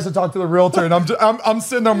tries to talk to the realtor, and I'm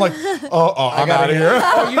sitting there, I'm like, I'm out of here.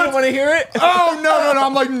 Oh, you didn't want to hear it? Oh no,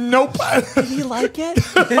 I'm like, nope. Did he like it?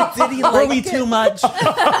 Did he like Were we it? too much?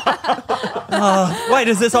 Why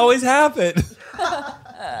does this always happen?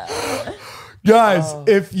 Guys,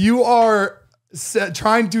 if you are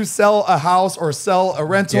trying to sell a house or sell a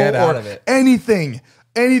rental Get out or of it. anything,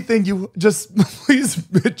 you just please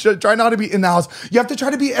try not to be in the house. You have to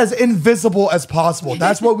try to be as invisible as possible.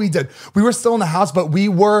 That's what we did. We were still in the house, but we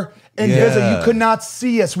were invisible. Yeah. You could not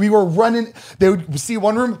see us. We were running. They would see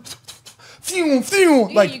one room, you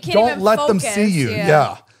like can't don't even let them focus, see you.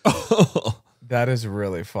 yeah. Yeah. That is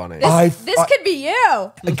really funny. This could be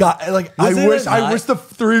you. I wish the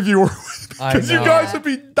 3 of you were with me I because you know. guys would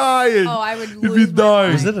be dying. Oh, I would You'd be lose my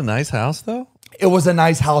dying. Was it a nice house though? It was a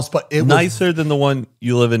nice house, but it was Nicer than the one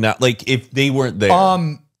you live in now. Like if they weren't there.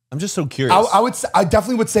 I'm just so curious. I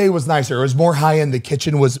definitely would say it was nicer. It was more high end. The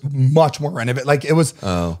kitchen was much more renovated. Like it was,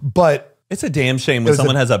 but It's a damn shame when was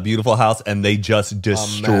someone has a beautiful house and they just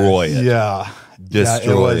destroy it. yeah,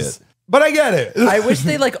 Destroy it. But I get it. I wish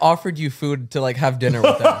they like offered you food to like have dinner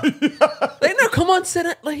with them. Like, no, come on, sit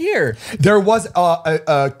here. There was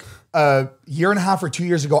a year and a half or 2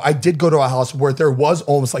 years ago, I did go to a house where there was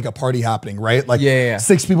almost like a party happening, right? Like Yeah.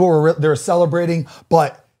 6 people were celebrating,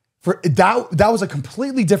 but for that was a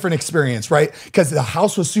completely different experience, right? Because the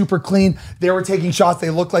house was super clean. They were taking shots. They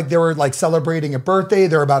looked like they were like celebrating a birthday.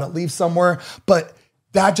 They're about to leave somewhere, but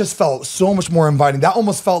that just felt so much more inviting. That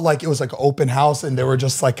almost felt like it was like an open house and they were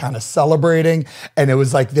just like kind of celebrating. And it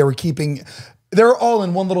was like they were all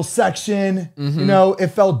in one little section. You know, it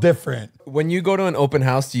felt different. When you go to an open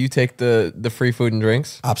house, do you take the free food and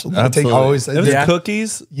drinks? Absolutely. Absolutely. Always. It was Yeah.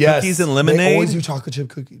 cookies. Yes. Cookies and They lemonade. always do chocolate chip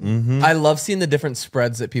cookie. I love seeing the different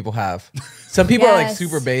spreads that people have. Some people are like Yes.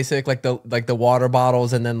 super basic, like the water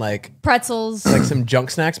bottles, and then like Pretzels. some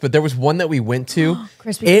junk snacks. But there was one that we went to.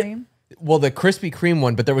 Krispy Kreme? Well, the Krispy Kreme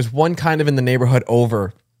one, but there was one kind of in the neighborhood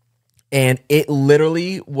over, and it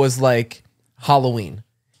literally was like Halloween.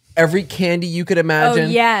 Every candy you could Oh,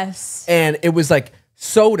 imagine. yes. And it was like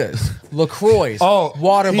sodas, LaCroix,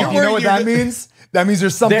 water you bottles. know what that means? that means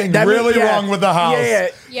there's something really wrong with the house.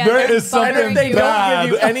 Yeah, There they're is something And if they bad.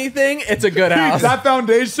 don't give you anything, it's a good house. That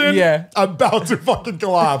foundation, Yeah. about to fucking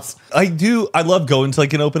collapse. I love going to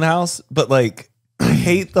like an open house, but like I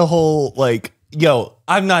hate the whole like, yo,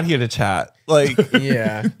 I'm not here to chat. Like,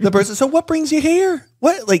 Yeah. the person, so what brings you here?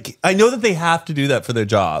 What? Like, I know that they have to do that for their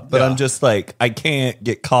job, but I'm just like, I can't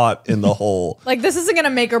get caught in the whole. Like, this isn't gonna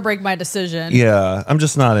make or break my decision. Yeah, I'm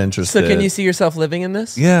just not interested. So can you see yourself living in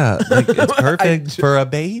this? Yeah, like it's perfect for a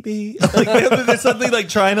baby. Like, there's something like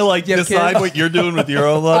trying to like decide what you're doing with your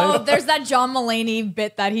own life. Oh, there's that John Mulaney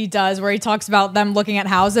bit that he does where he talks about them looking at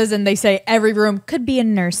houses and they say every room could be a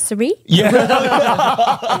nursery. Yeah,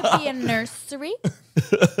 Could be a nursery.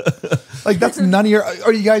 Like, that's none of your.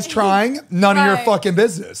 Are you guys trying? None of your Right. fucking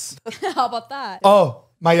business. How about that? Oh,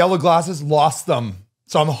 my yellow glasses lost them.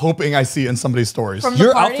 So I'm hoping I see it in somebody's stories. From the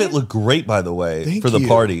your party? outfit looked great, by the way, Thank for the you.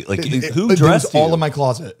 party. Like, who it was dressed you? all in my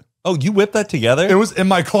closet. Oh, you whipped that together? It was in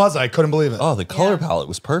my closet. I couldn't believe it. Oh, the color Yeah. palette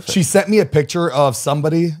was perfect. She sent me a picture of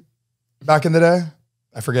somebody back in the day.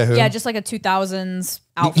 I forget who. Yeah, just like a 2000s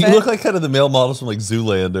You outfit. look like kind of the male models from like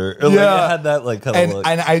Zoolander. Or, like, Yeah. it had that like kind of and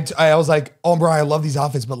look. I was like, oh, bro, I love these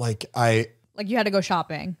outfits, but like I like you had to go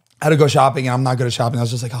shopping. had to go shopping and I'm not good at shopping. I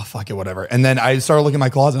was just like, oh, fuck it, whatever. And then I started looking at my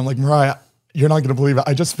closet. And I'm like, Mariah, you're not going to believe it.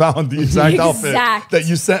 I just found the exact outfit that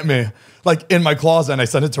you sent me, like in my closet. And I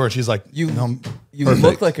sent it to her. She's like, You perfect.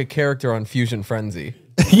 look like a character on Fusion Frenzy.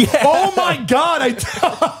 oh my God,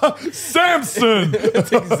 Samson.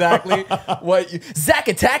 That's exactly what you Zack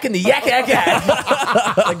attacking the yak yak yak.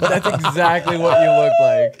 Like, that's exactly what you look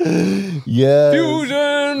like. yeah.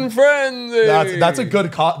 Fusion Frenzy. That's a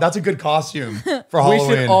good costume for We Halloween.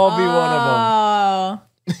 should all be one of Oh, them.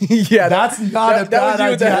 Yeah, That's not a that was bad you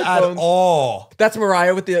with the idea at headphones. all. That's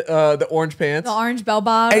Mariah with the orange pants. the orange bell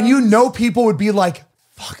bottom. And you know, people would be like,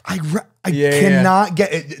 fuck, I Yeah, cannot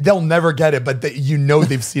get it. They'll never get it, but you know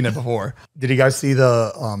they've seen it before. Did you guys see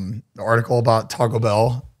the article about Taco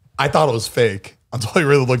Bell? I thought it was fake until I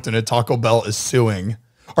really looked in it. Taco Bell is suing,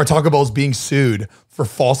 or Taco Bell is being sued for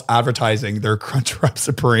false advertising their Crunchwrap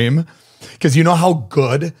Supreme. Because you know how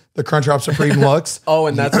good the Crunchwrap Supreme looks? Oh,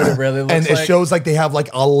 and that's what it really looks And like. it shows like they have like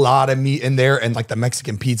a lot of meat in there and like the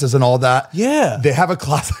Mexican pizzas and all that. Yeah. They have a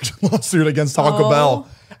class action lawsuit against Taco Bell.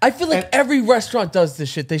 I feel like every restaurant does this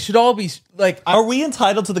shit. They should all be like. Are we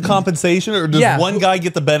entitled to the compensation, or does Yeah. one guy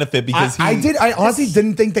get the benefit because I honestly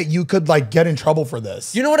didn't think that you could like get in trouble for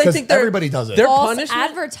this. You know what I 'Cause think? Everybody does it. Their false punishment.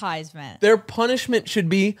 advertisement. Their punishment should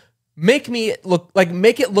be make it look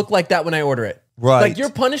like that when I order it. Right. Like your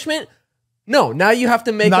punishment. No, now you have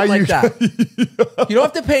to make Now it like you- that. You don't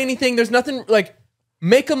have to pay anything. There's nothing like.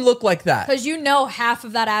 Make them look like that. Because you know half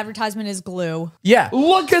of that advertisement is glue. Yeah.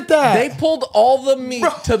 Look at that. They pulled all the meat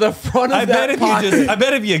to the front of I bet that if pocket. I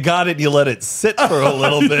bet if you got it, and you let it sit for a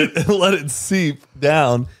little bit and let it seep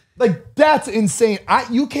down. like that's insane.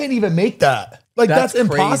 You can't even make that. Like that's That's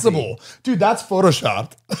impossible. Dude, that's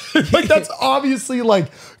photoshopped. Like that's obviously like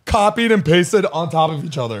copied and pasted on top of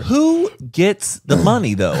each other. Who gets the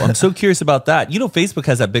money though? I'm so curious about that. You know, Facebook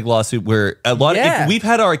has that big lawsuit where a lot Yeah. of we've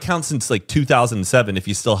had our account since like 2007. If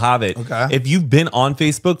you still have it, Okay. If you've been on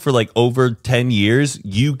Facebook for like over 10 years,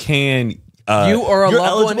 you can. You or a you're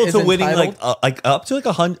loved one eligible is to winning entitled? like up to like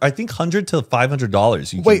 $100. I think $100 to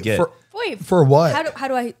 $500. You Wait, can get. Wait, for what?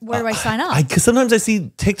 where do I sign up? Because sometimes I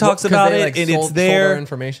see TikToks about it and it's sold there. our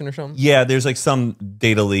information or something. Yeah, there's like some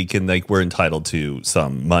data leak and like we're entitled to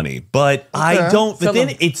some money. But I don't, but Some then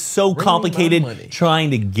of- it's so bring me my complicated money.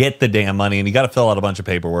 trying to get the damn money and you got to fill out a bunch of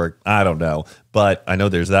paperwork. I don't know. But I know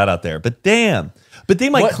there's that out there. But damn. But they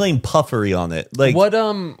might What- claim puffery on it. Like,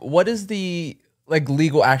 What is the like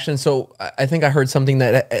legal action? So I think I heard something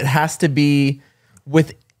that it has to be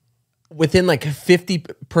within like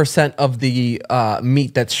 50% of the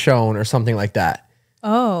meat that's shown or something like that.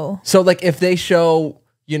 Oh. So like if they show,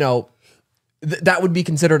 you know, that would be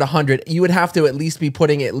considered 100. You would have to at least be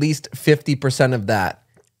putting at least 50% of that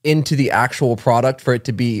into the actual product for it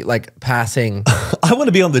to be like passing. I want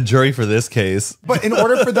to be on the jury for this case. But in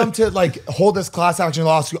order for them to like hold this class action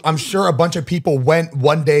lawsuit, I'm sure a bunch of people went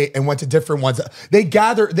one day and went to different ones. They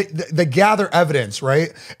gather evidence,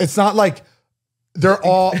 right? It's not like they're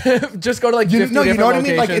all Just go to like 50 you know different what I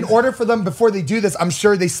mean? Like in locations. order for them before they do this, I'm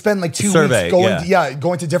sure they spend like 2 Survey, weeks yeah.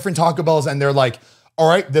 going to different Taco Bells and they're like, all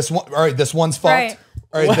right, this one's fucked. Right.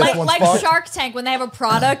 All right, this one's Like fucked. Shark Tank when they have a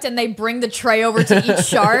product and they bring the tray over to each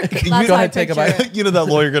shark. That's Go how I ahead, take a picture bite. it. You know that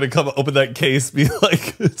lawyer going to come open that case, be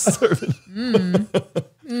like, serving.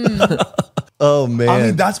 Oh man. I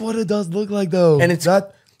mean, that's what it does look like though. And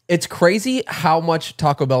it's crazy how much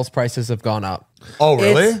Taco Bell's prices have gone up. oh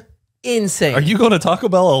really? It's insane. Are you going to Taco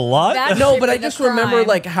Bell a lot? That- No, but I Shipping just the remember crime.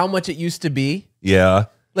 like how much it used to be. Yeah.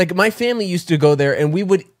 Like my family used to go there and we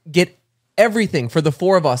would get everything for the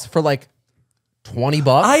 4 of us for like $20.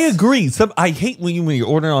 I agree. I hate when you're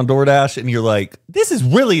ordering on DoorDash and you're like, this is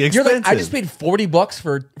really expensive. You're like, I just paid $40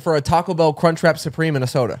 for a Taco Bell Crunchwrap Supreme and a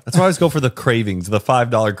soda. That's why I always go for the cravings, the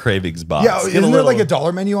 $5 cravings box. Yeah, isn't there like a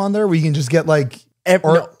dollar menu on there where you can just get like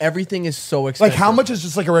No, everything is so expensive. like how much is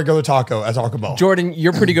just like a regular taco at Taco Bell? Jordan,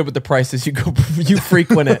 you're pretty good with the prices. You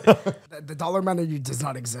frequent it. The dollar menu does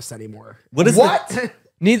not exist anymore. What is What?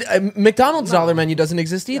 Neither McDonald's dollar menu doesn't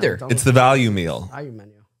exist either. It's the value meal. Value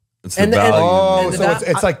menu. It's the And value Oh, meal. so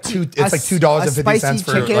it's like $2.50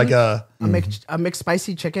 for chicken, like a. a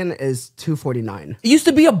McSpicy chicken is $2.49 It used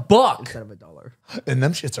to be $1. instead of $1. And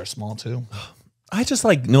them shits are small too. I just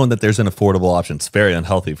like knowing that there's an affordable option. It's very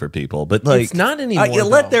unhealthy for people, but like It's not anymore, you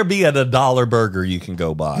let though. there be at a $1 burger you can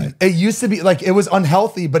go buy. It used to be like it was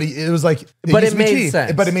unhealthy, but it was like But used it to be made cheap.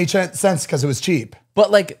 sense. But it made sense because it was cheap.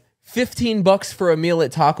 But like $15 for a meal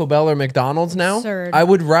at Taco Bell or McDonald's now, Absurd. I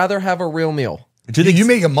would rather have a real meal. Do they, You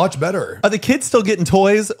make it much better. are the kids still getting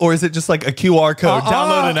toys, or is it just like a QR code?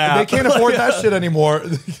 Download an app. They can't afford that shit anymore.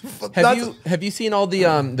 Have you seen all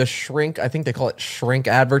the shrink? I think they call it shrink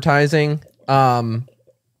advertising.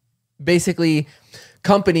 Basically,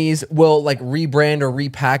 companies will like rebrand or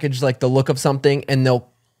repackage like the look of something, and they'll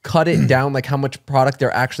cut it down like how much product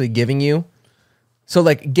they're actually giving you. So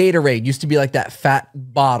like Gatorade used to be like that fat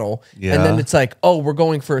bottle, and then Yeah. it's like, oh, we're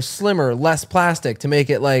going for a slimmer, less plastic to make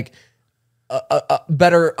it like a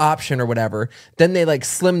better option or whatever. Then they like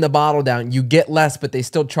slim the bottle down. You get less, but they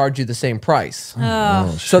still charge you the same price.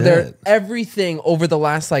 So they're everything over the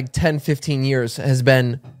last like 10, 15 years has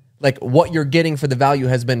been like what you're getting for the value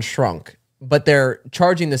has been shrunk, but they're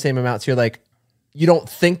charging the same amount. So you're like, you don't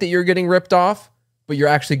think that you're getting ripped off, but you're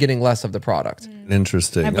actually getting less of the product.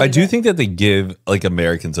 Interesting. I believe do it. think that they give like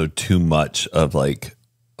Americans too much of like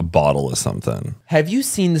a bottle of something. Have you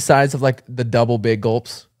seen the size of like the double big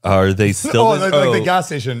gulps? Are they still? Oh, like the gas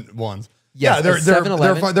station ones. Yes, Yeah, they're at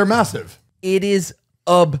 7-Eleven. they're massive. It is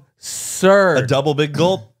absurd. a double big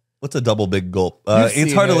gulp. What's a double big gulp? It's seen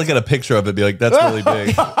hard to it. look at a picture of it and be like, that's really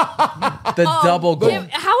big. The double gulp.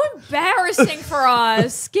 How embarrassing for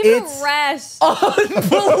us. Give it It's- a rest.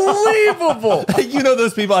 Unbelievable. You know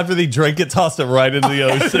those people after they drink it, toss it right into the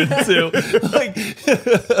ocean too. Like,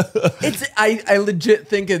 It's I legit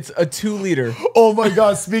think it's a 2-liter. Oh my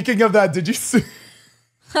god! Speaking of that, did you see?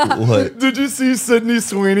 what? Did you see Sydney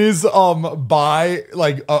Sweeney's buy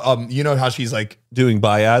like you know how she's like Doing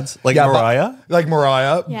buy ads like yeah, Mariah? like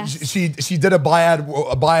Mariah. Yes. She did a buy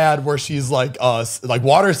ad where she's like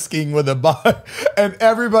water skiing with a buy, and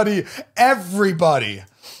everybody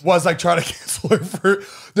was like trying to cancel her for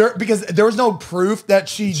there because there was no proof that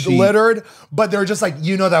she glittered, but they're just like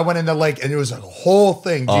that went in the lake and it was a whole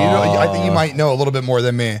thing. Do you know? I think you might know a little bit more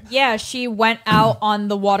than me. Yeah, she went out on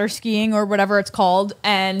the water skiing or whatever it's called,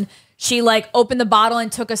 and she like opened the bottle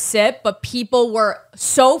and took a sip, but people were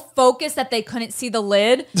so focused that they couldn't see the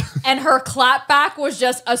lid, and her clapback was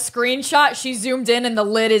just a screenshot. She zoomed in and the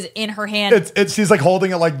lid is in her hand She's like holding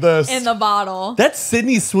it like this. in the bottle. That's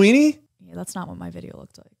Sydney Sweeney? Yeah, that's not what my video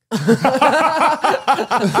looked like.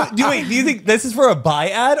 Do you think this is for a buy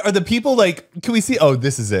ad? Or the people like, can we see? Oh,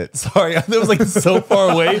 this is it. Sorry. That was like so far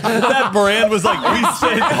away. That brand was like,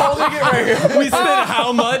 we spent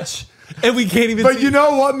how much? And we can't even But see. you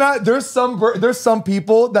know what, Matt? There's some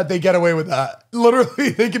people that they get away with that. Literally,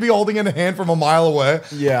 they could be holding it in a hand from a mile away.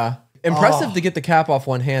 Yeah. Impressive to get the cap off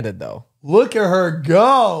one-handed though. Look at her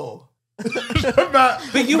go. Matt,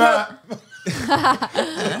 But you Matt,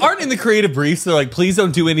 aren't in the creative briefs. They're like, please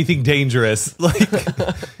don't do anything dangerous.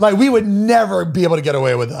 like we would never be able to get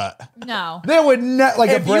away with that. No. They would not like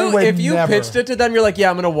a brand would If you never. pitched it to them, you're like, yeah,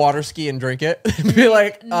 I'm gonna water ski and drink it. Be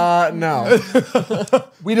like, no.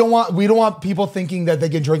 We don't want people thinking that they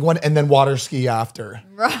can drink one and then water ski after.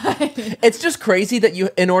 Right. It's just crazy that you,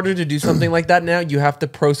 in order to do something like that now, you have to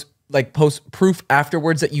post proof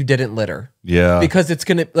afterwards that you didn't litter. Yeah. Because it's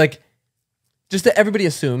gonna like, just that everybody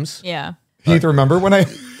assumes. Yeah. Heath, remember when I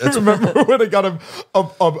got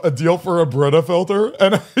a deal for a Brita filter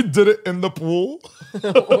and I did it in the pool?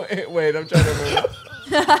 wait, I'm trying to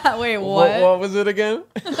remember. Wait, what? What was it again?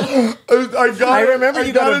 I remember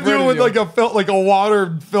you got a to do it with Brita like a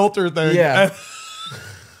water filter thing. Yeah.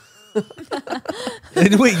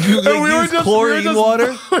 And wait, you And we were use just- chlorine we were just-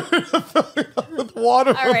 water? With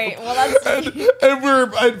water. All right. Well, that's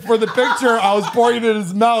And for the picture, I was pouring it in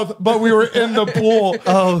his mouth, but we were in the pool.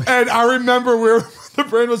 Oh. And I remember the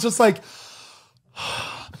brain was just like,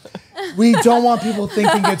 we don't want people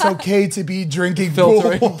thinking it's okay to be drinking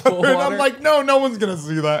Filtering pool water. pool And water. I'm like, no one's gonna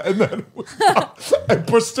see that. And then I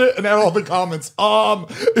pushed it, and then all the comments, all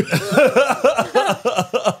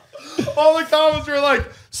the comments were like,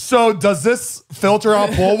 so does this filter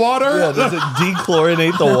out pool water? Yeah, does it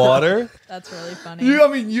dechlorinate the water? That's really funny. I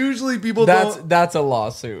mean, usually people don't. That's a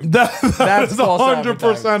lawsuit. That's false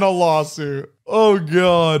 100% a lawsuit. Oh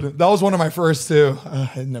god, that was one of my first two.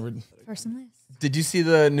 I never. First in this. Did you see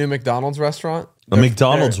the new McDonald's restaurant? A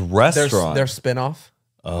McDonald's restaurant. Their spinoff.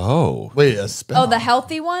 Oh. Wait, a spin. Oh, the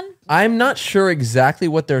healthy one? I'm not sure exactly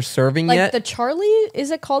what they're serving Like yet. the Charlie?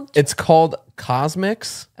 Is it called? It's called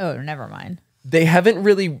Cosmics. Oh, never mind. They haven't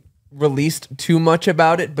really released too much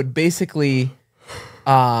about it, but basically,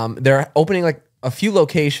 they're opening like a few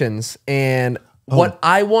locations, and what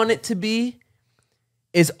I want it to be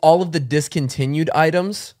is all of the discontinued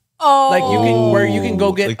items. Oh, Like where you can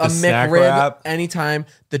go get Like a the snack McRib wrap? anytime.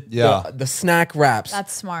 Yeah. The snack wraps.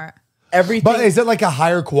 that's smart. Everything. But is it like a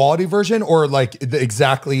higher quality version, or like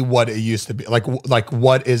exactly what it used to be? Like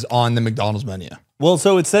what is on the McDonald's menu? Well,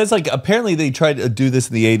 so it says like apparently they tried to do this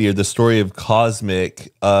in the 80s, or the story of Cosmic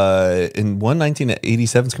in one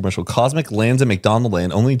 1987's commercial. Cosmic lands at McDonald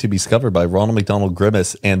Land only to be discovered by Ronald McDonald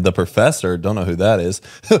Grimace and the Professor. Don't know who that is.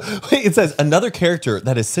 It says another character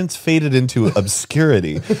that has since faded into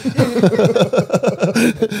obscurity.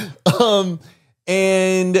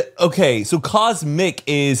 And okay, so Cosmic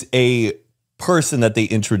is a person that they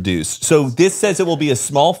introduced. So this says it will be a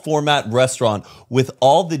small format restaurant with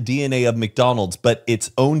all the DNA of McDonald's, but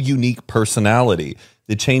its own unique personality.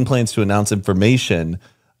 The chain plans to announce information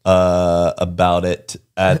about it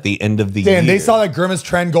at the end of the year. Dan, they saw that Grimace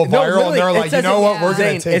trend go No, viral, really, and they're it like, you says know it- what? We're Zane,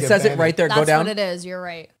 gonna take it says it advantage. right there. That's Go down. what it is. You're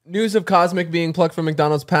right. News of Cosmic being plucked from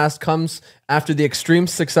McDonald's past comes after the extreme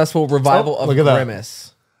successful revival Oh, of look at that.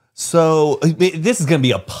 Grimace. So this is going to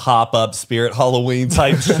be a pop-up Spirit Halloween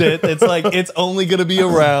type shit. It's like it's only going to be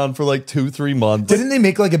around for like 2-3 months. Didn't they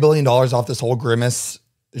make like $1 billion off this whole Grimace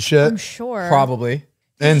shit? I'm sure. Probably.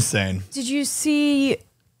 Insane. Did you see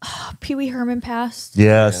Pee Wee Herman passed?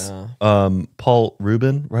 Yes. Paul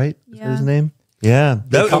Rubin, right? Is that his Yeah. name? Yeah.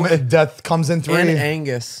 Death comes in 3. And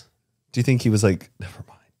Angus. Do you think he was like, never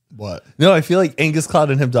mind? What? No, I feel like Angus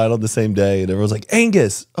Cloud and him died on the same day, and everyone's like,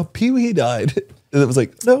 Angus, oh, Pee Wee died. And it was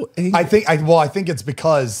like, no, Angus. I think it's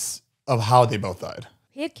because of how they both died.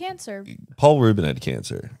 He had cancer. Paul Rubin had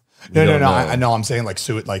cancer. No, We no, don't no. know. I know. I'm saying like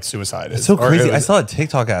suicide. It's so crazy. I saw a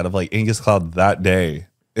TikTok ad of like Angus Cloud that day,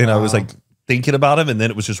 and I was like thinking about him, and then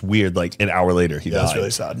it was just weird. Like an hour later, he died. That's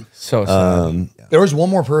really sad. So sad. There was one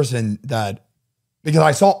more person that, because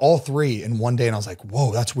I saw all 3 in one day, and I was like,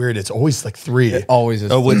 whoa, that's weird. It's always like 3. It always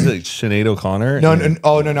is. Oh, what is it? Sinead O'Connor? No, no,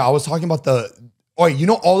 oh, no, no. I was talking about you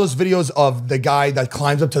know all those videos of the guy that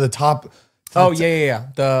climbs up to the top? Oh, yeah.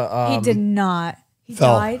 The He did not. He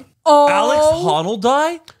fell. died. Oh, Alex Honnold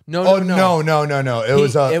died? no. Oh, no. It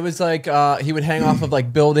was it was like he would hang off of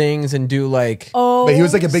like buildings and do like Oh, but he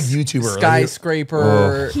was like a big YouTuber. Like,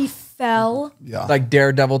 skyscraper, he fell. yeah. like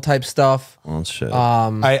Daredevil type stuff. Oh shit.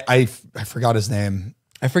 I forgot his name.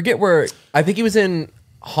 I forget where. I think he was in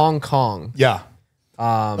Hong Kong. Yeah.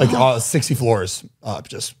 Like 60 floors up,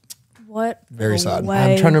 just What? Very sad.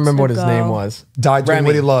 I'm trying to remember what his name was. died doing Remy.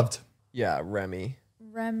 what he loved. Yeah, Remy.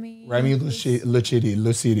 Remy. Remy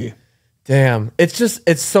Lucidi. Damn,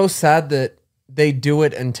 it's so sad that they do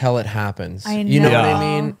it until it happens. I You know what know. I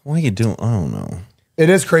mean? What are you doing? I don't know. It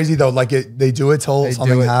is crazy though. Like they do it till They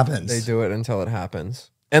something do it, happens. They do it until it happens,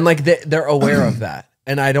 and like they're aware of that.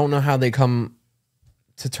 And I don't know how they come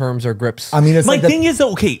to terms or grips. I mean, it's My like thing is,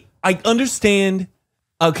 okay, I understand.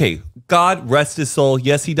 Okay, God rest his soul.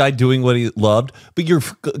 Yes, he died doing what he loved, but you're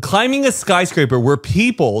climbing a skyscraper where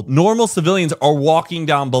people, normal civilians, are walking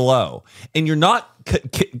down below, and you're not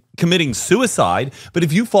committing suicide. But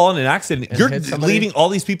if you fall in an accident, And you're hit somebody? leaving all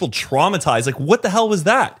these people traumatized. Like, what the hell was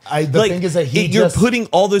that? The thing is that you're putting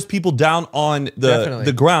all those people down on Definitely.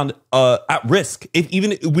 the ground at risk. If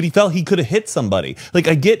even when he fell, he could have hit somebody. Like,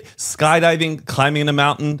 I get skydiving, climbing a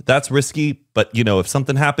mountain, that's risky. But you know, if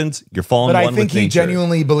something happens, you're falling. But I one think with he nature.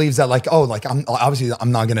 genuinely believes that, like, oh, like I'm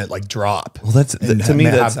not gonna like drop. Well, that's and to me.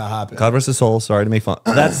 have That's that happen. God rest his soul. Sorry to make fun.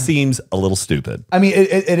 That seems a little stupid. I mean,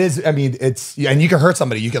 it is. I mean, it's and you can hurt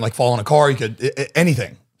somebody. You can like fall in a car. You could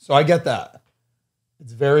anything. So I get that.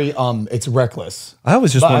 It's very it's reckless. I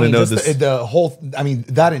always just But, want I to mean, know just this. the whole. I mean,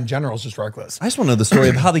 that in general is just reckless. I just want to know the story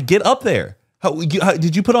of how they get up there. How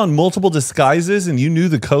did you put on multiple disguises and you knew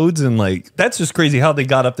the codes, and like that's just crazy how they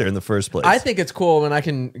got up there in the first place. I think it's cool when I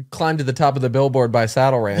can climb to the top of the billboard by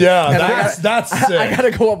Saddle Ranch. Yeah, And that's sick. I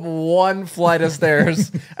gotta go up one flight of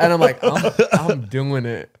stairs, and I'm like, I'm doing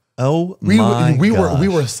it. Oh We my we gosh.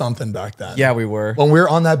 were something back then. Yeah, we were. When we were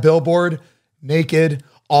on that billboard, naked,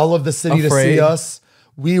 all of the city Afraid. to see us,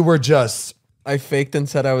 we were just. I faked and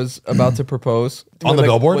said I was about to propose On the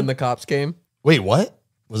billboard? when the cops came. Wait, what?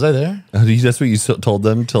 Was I there? Oh, that's what you told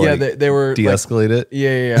them to Yeah, like they were like- de-escalate it?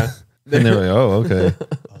 Yeah. And they were like, oh, okay.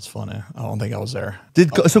 That's funny. I don't think I was there.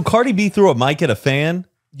 So Cardi B threw a mic at a fan?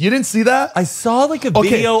 You didn't see that? I saw like a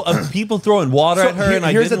video of people throwing water at her, and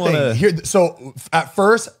I didn't want to. So at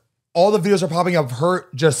first, all the videos are popping up of her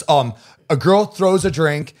just a girl throws a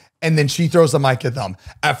drink and then she throws the mic at them.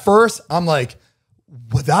 At first, I'm like,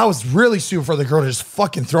 well, that was really stupid for the girl to just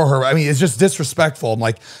fucking throw her. I mean, it's just disrespectful. I'm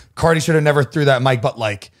like, Cardi should have never threw that mic, but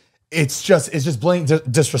like, it's just blatant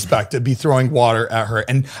disrespect to be throwing water at her.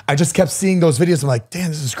 And I just kept seeing those videos. I'm like, damn,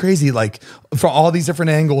 this is crazy. Like from all these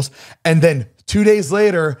different angles. And then 2 days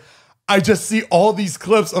later, I just see all these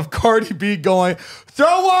clips of Cardi B going,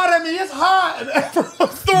 throw water at me, it's hot. And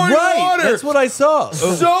everyone's throwing water. That's what I saw.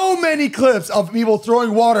 So many clips of people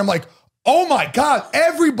throwing water. I'm like, oh my God,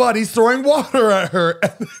 everybody's throwing water at her.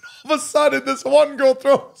 And then all of a sudden, this one girl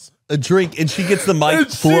throws A drink, and she gets the mic and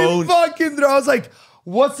thrown. she fucking throws. I was like,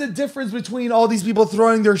 what's the difference between all these people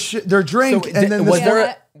throwing their drink and then was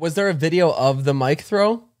this was there a video of the mic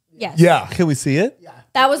throw? Yes. Yeah. Can we see it?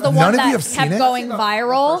 That was the None one of you that have seen kept it? going The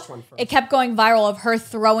viral. first one first. It kept going viral of her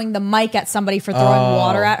throwing the mic at somebody for throwing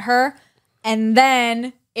water at her. And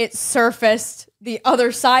then it surfaced the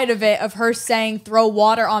other side of it of her saying, throw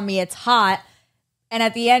water on me, it's hot. And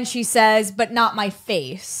at the end she says, but not my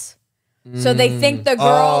face. So they think the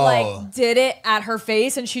girl like did it at her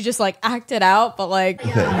face and she just like acted out, but like Throw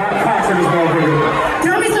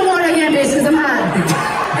me some water again, bitch, because I'm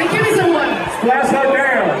hot. And give me some water. Splash her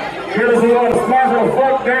down. Give us a water. Splash her the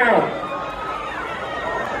fuck down.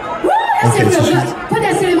 Woo, that shit feels good. Put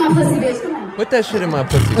that shit in my pussy, bitch. Come on. Put that shit in my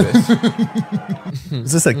pussy, bitch.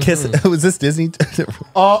 Is this a kiss? Was this Disney?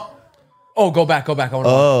 Oh, go back. I want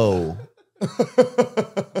Oh.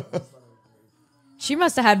 she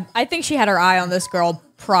must have had, I think she had her eye on this girl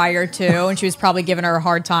prior to, and she was probably giving her a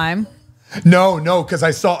hard time. No, because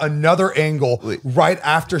I saw another angle right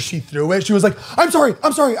after she threw it. She was like, I'm sorry.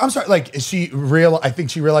 Like I think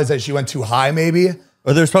she realized that she went too high maybe.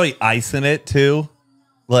 Or there's probably ice in it too.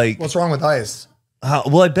 Like, What's wrong with ice?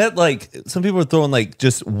 well, I bet like some people are throwing like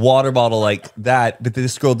just water bottle like that, but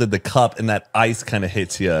this girl did the cup, and that ice kind of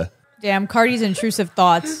hits you. Damn, Cardi's intrusive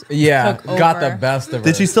thoughts. Yeah, took got over. the best of her.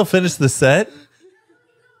 Did she still finish the set?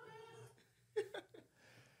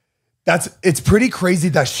 It's pretty crazy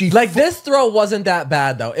that she Like this throw wasn't that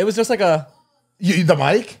bad though. It was just like a the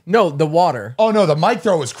mic? no, the water. Oh no, the mic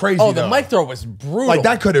throw was crazy. Oh, the though. mic throw was brutal. Like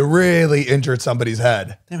that could have really injured somebody's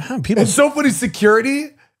head. Damn, how many people? It's so funny. Security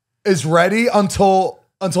is ready until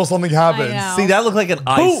something happens. know. See, that looked like an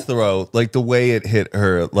ice throw, like the way it hit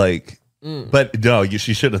her. Like, but no,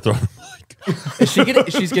 she should have thrown the mic.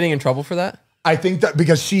 She's getting in trouble for that? I think that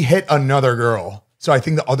because she hit another girl, so I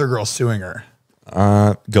think the other girl's suing her.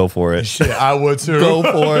 Go for it. Shit, I would too. Go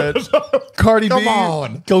for it. Cardi Come B,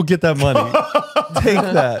 on. go get that money. Take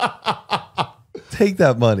that. Take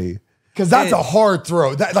that money. Because that's a hard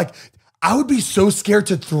throw. That like I would be so scared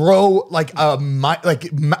to throw like a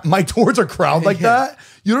mic towards a crowd like that.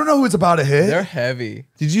 You don't know who it's about to hit. They're heavy.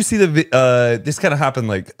 Did you see this kind of happened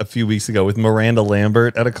like a few weeks ago with Miranda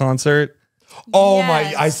Lambert at a concert? Oh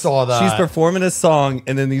Yes. my! I saw that. She's performing a song,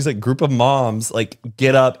 and then these like group of moms like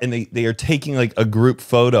get up and they are taking like a group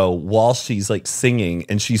photo while she's like singing,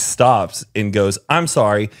 and she stops and goes, "I'm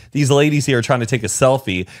sorry, these ladies here are trying to take a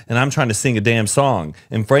selfie, and I'm trying to sing a damn song,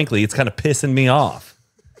 and frankly, it's kind of pissing me off."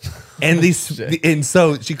 And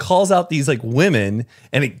so she calls out these like women,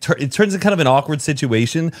 and it turns into kind of an awkward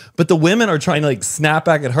situation. But the women are trying to like snap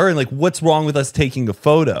back at her and like, what's wrong with us taking a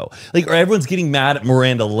photo? Like, or everyone's getting mad at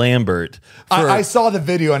Miranda Lambert. I saw the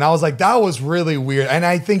video and I was like, that was really weird. And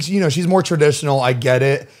I think she's more traditional. I get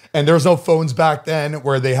it. And there was no phones back then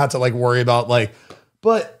where they had to like worry about like.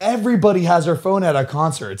 But everybody has their phone at a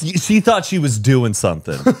concert. She thought she was doing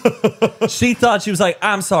something. She thought she was like,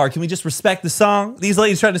 I'm sorry, can we just respect the song? These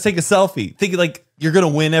ladies trying to take a selfie, thinking like you're gonna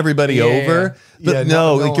win everybody over. But Yeah,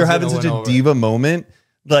 no, no like you're one's having gonna such win a over. diva moment.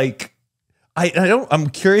 Like I'm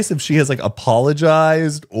curious if she has like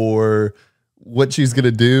apologized or what she's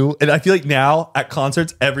gonna do. And I feel like now at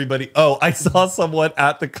concerts, I saw someone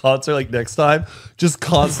at the concert like next time just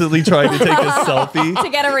constantly trying to take a selfie To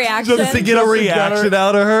get a reaction. just to get a reaction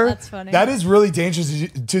out of her. That's funny. That is really dangerous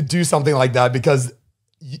to do something like that because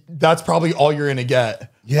that's probably all you're gonna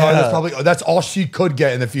get. Yeah. That's all she could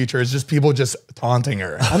get in the future is just people just taunting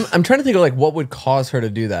her. I'm trying to think of like what would cause her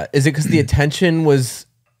to do that. Is it because the attention was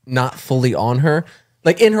not fully on her?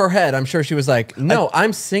 Like in her head, I'm sure she was like, "No,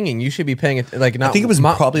 I'm singing. You should be paying it." Like, not. I think it was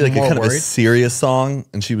probably like a kind of a worried. serious song,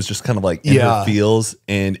 and she was just kind of like in her feels,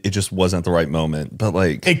 and it just wasn't the right moment. But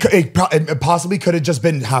like, it possibly could have just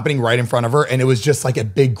been happening right in front of her, and it was just like a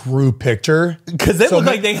big group picture. because they looked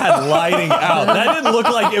like they had lighting out. That didn't look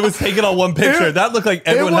like it was taken on one picture. That looked like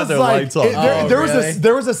everyone had their lights on.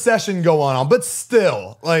 There was a session going on, but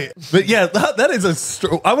still, like, But yeah, that is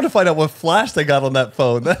I want to find out what flash they got on that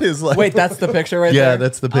phone. That is like, Wait, that's the picture right yeah, there.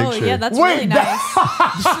 that's the picture. Oh yeah, that's Wait, really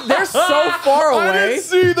nice. They're so far I away. didn't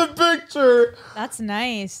see the picture. That's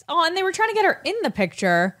nice. Oh, and they were trying to get her in the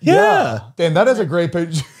picture. Yeah. Damn, that is a great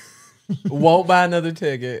picture. Won't buy another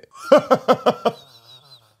ticket.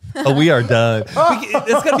 Oh, we are done.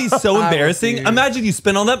 It's gonna be so embarrassing. Imagine you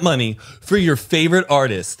spend all that money for your favorite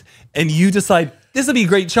artist, and you decide this would be a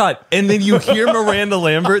great shot, and then you hear Miranda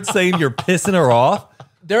Lambert saying you're pissing her off.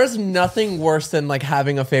 There's nothing worse than like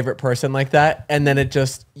having a favorite person like that, and then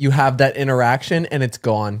you have that interaction and it's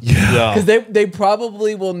gone. Yeah. Because they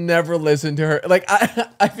probably will never listen to her. Like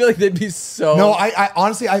I feel like they'd be so. No, I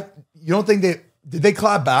honestly, you don't think did they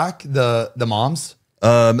clap back the moms?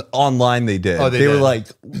 Online they did. Oh, they they were did. like,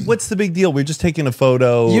 "What's the big deal? We're just taking a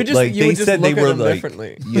photo." You just like you they would just said look they at were them like,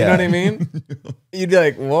 differently. yeah. You know what I mean? You'd be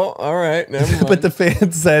like, well, all right, never mind. But the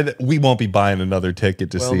fans said we won't be buying another ticket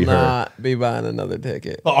to will see her. not be buying another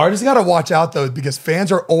ticket. The artists got to watch out though, because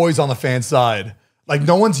fans are always on the fan side. Like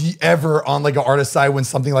no one's ever on like an artist side when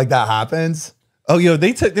something like that happens. Oh, yo,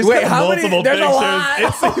 they took there's Wait, kind of how many? multiple There's a pictures. lot.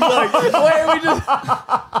 It seemed like, Wait, we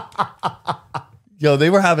just. yo, they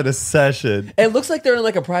were having a session. It looks like they're in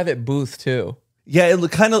like a private booth too. Yeah, it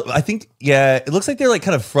look kind of. I think. Yeah, it looks like they're like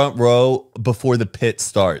kind of front row before the pit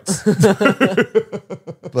starts.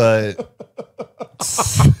 But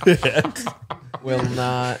Will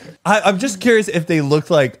not. I'm just curious if they looked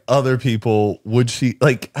like other people. Would she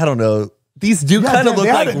like? I don't know. These do kind of look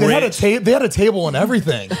like they had rich. they had a table and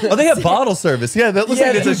everything. Oh, they have bottle service. Yeah, that looks Yeah,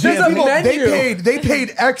 like it's a there's a champagne. menu. They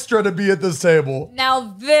paid extra to be at this table.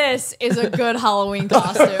 Now this is a good Halloween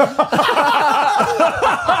costume.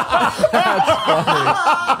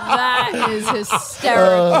 That is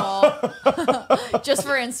hysterical. Just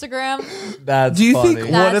for Instagram. That's Do you funny. think-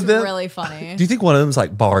 That's One of them- really funny. Do you think one of them's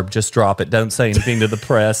like, Barb, just drop it. Don't say anything to the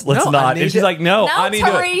press. Let's No, I not. need And she's it. like, no, No, I need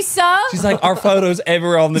to. Teresa. She's like, our photos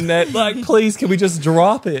everywhere on the net. Like, please, can we just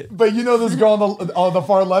drop it? But you know this girl on the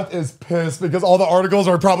far left is pissed because all the articles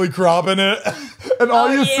are probably cropping it. And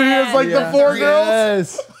all you see is like the four girls.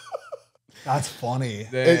 Yes. That's funny.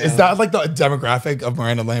 Is that like the demographic of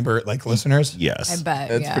Miranda Lambert like listeners? I Yes. bet.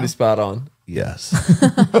 That's yeah. pretty spot on. Yes.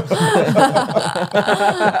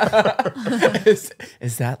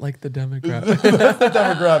 Is that like the demographic? That's the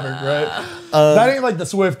demographic, right? That ain't like the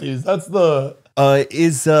Swifties. That's the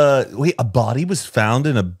Wait, a body was found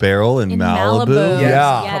in a barrel in, In Malibu? Malibu.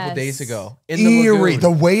 Yeah. A couple Yes. days ago. In the eerie. lagoon.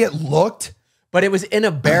 The way it looked. But it was in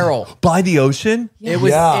a barrel. By the ocean? It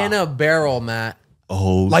was Yeah. in a barrel, Matt.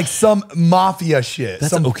 Oh, Like some mafia shit.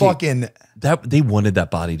 That's some okay. fucking that they wanted that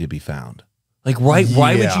body to be found. Like, why would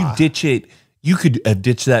you Yeah. ditch it? You could have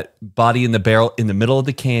ditched that body in the barrel in the middle of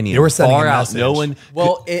the canyon. They were sending far a out. No message. one.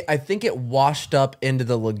 Well, I think it washed up into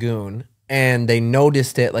the lagoon and they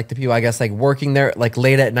noticed it, like the people, I guess, like working there like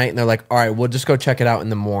late at night, and they're like, all right, we'll just go check it out in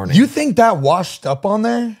the morning. You think that washed up on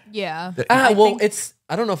there? Yeah. well,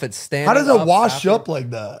 I don't know if it's standing. How does it up wash after. up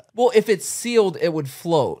like that? Well, if it's sealed, it would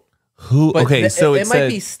float. Who? But Okay, so it it might said,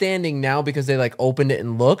 be standing now because they like opened it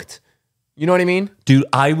and looked. You know what I mean? dude,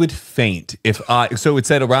 I would faint if I. So it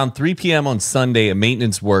said around 3 p.m. on Sunday, a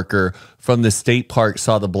maintenance worker from the state park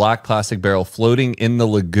saw the black plastic barrel floating in the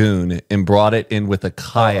lagoon and brought it in with a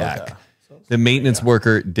kayak. The maintenance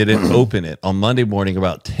worker didn't open it. On Monday morning,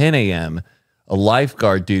 about 10 a.m., a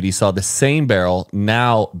lifeguard duty saw the same barrel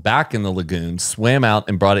now back in the lagoon, swam out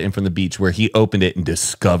and brought it in from the beach where he opened it and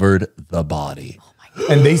discovered the body.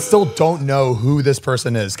 And they still don't know who this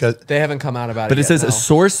person is because They haven't come out about it. But it yet, says no.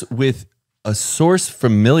 a source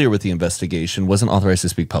familiar with the investigation, wasn't authorized to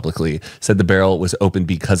speak publicly, said the barrel was opened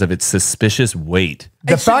because of its suspicious weight.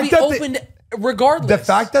 the It should fact be that opened regardless. the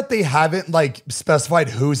fact that they haven't like specified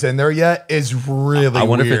who's in there yet is really I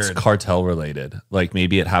wonder weird. if it's cartel related. Like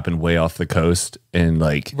maybe it happened way off the coast and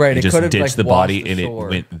like Right, it it just could've, ditched like, the body washed and ashore. it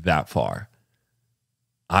went that far.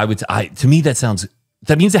 To me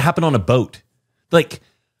that means it happened on a boat. Like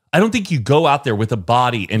I don't think you go out there with a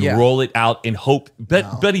body and Yeah. roll it out and hope,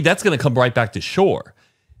 buddy, that's going to come right back to shore.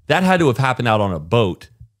 That had to have happened out on a boat,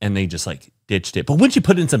 and they just like ditched it. But wouldn't you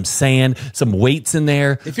put in some sand, some weights in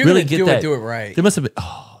there? If you're really gonna get do that? it, do it right. There must have been.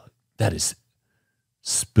 Oh, that is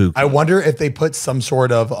spooky. I wonder if they put some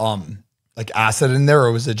sort of like acid in there,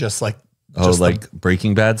 or was it just like Oh, Just like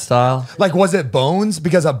Breaking Bad style? like, was it bones?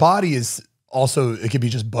 Because a body is also, it could be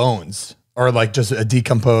just bones or like just a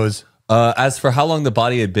decomposed. As for how long the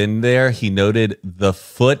body had been there, he noted the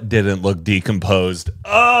foot didn't look decomposed.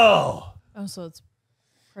 Oh, so it's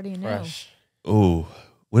pretty new. Fresh. ooh.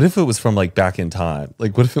 What if it was from like back in time?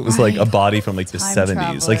 Like, what if it was like a body from like the Time 70s,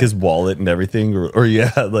 traveler. like his wallet and everything, or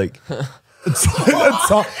yeah, like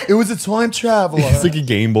It was a time traveler. it's like a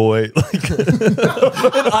Game Boy, like an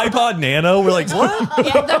iPod Nano. We're like, what?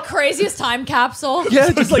 Yeah, the craziest time capsule. Yeah,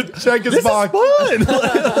 just like Check his this is pocket.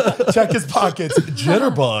 fun. Check his pockets.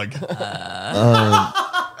 Jitterbug.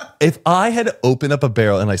 If I had opened up a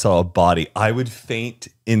barrel and I saw a body, I would faint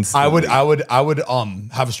instantly. I would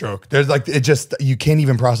have a stroke. There's like, it just, you can't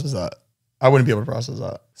even process that. I wouldn't be able to process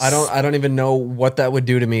that. I don't even know what that would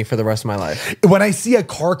do to me for the rest of my life. When I see a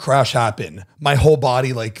car crash happen, my whole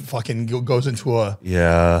body like fucking goes into a.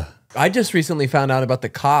 Yeah. I just recently found out about the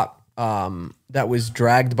cop that was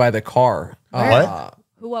dragged by the car. What?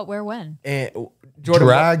 Who, what, where, when? And Jordan,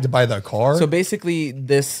 Dragged by the car. So basically,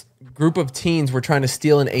 this group of teens were trying to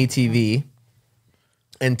steal an ATV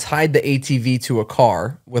and tied the ATV to a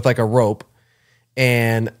car with like a rope,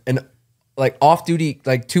 and like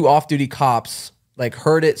two off-duty cops like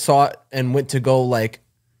heard it, saw it, and went to go like,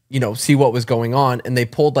 see what was going on, and they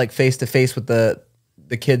pulled like face to face with the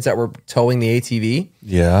kids that were towing the ATV.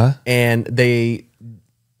 Yeah. And they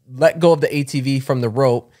let go of the ATV from the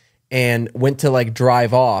rope and went to like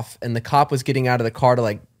drive off, and the cop was getting out of the car to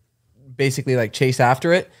like basically like chase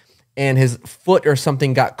after it, and his foot or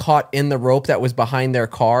something got caught in the rope that was behind their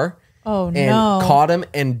car. Oh, and no. caught him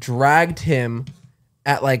and dragged him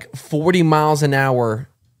at like 40 miles an hour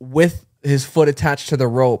with his foot attached to the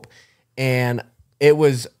rope, and it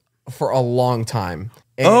was for a long time.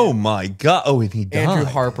 And Oh my God. Oh, and he died. Andrew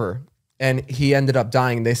Harper, and he ended up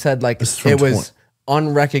dying. They said like This is from it was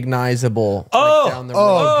unrecognizable like, down the road.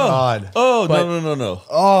 oh God. Oh, But- no.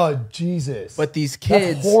 Oh Jesus. But these That's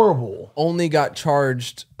kids horrible. only got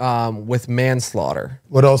charged with manslaughter,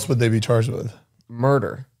 What else would they be charged with?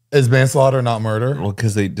 murder. Is manslaughter not murder? Well,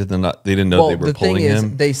 because they didn't know they were the pulling thing is,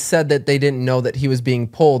 him. they said that they didn't know that he was being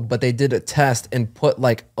pulled, but they did a test and put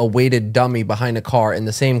like a weighted dummy behind a car in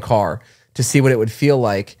the same car to see what it would feel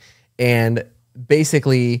like. And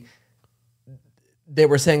basically, they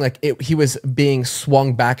were saying like he was being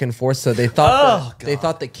swung back and forth. So they thought they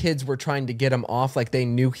thought the kids were trying to get him off. Like they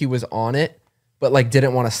knew he was on it, but like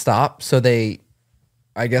didn't want to stop. So they,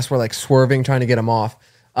 I guess, were like swerving, trying to get him off.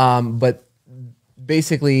 But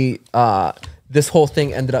basically, this whole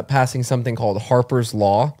thing ended up passing something called Harper's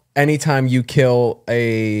Law. Anytime you kill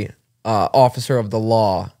a officer of the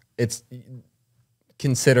law, it's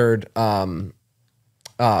considered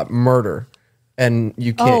murder, and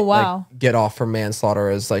you can't like, get off for manslaughter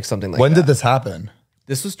as like something like When that. did this happen?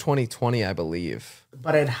 This was 2020, I believe.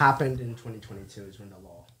 But it happened in 2022 is when the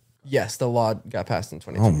law. Yes, the law got passed in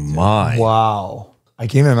Oh 2022. my. Wow. I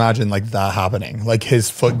can't even imagine like that happening. Like his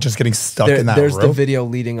foot just getting stuck in that There's the rope. video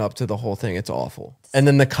leading up to the whole thing. It's awful. And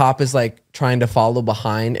then the cop is like trying to follow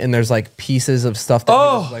behind, and there's like pieces of stuff that he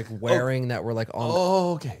was like wearing that were like on.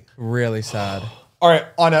 Oh, okay. Really sad. All right,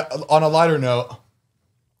 on a lighter note,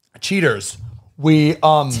 cheaters. We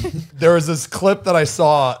there was this clip that I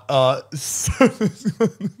saw this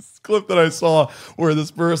clip that I saw where this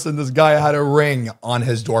guy had a ring on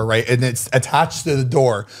his door, right? And it's attached to the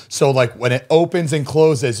door. So like when it opens and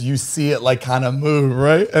closes, you see it like kind of move,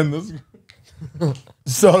 right? And this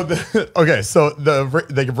so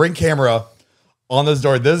the ring camera on this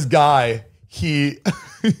door, this guy, he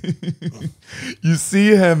you see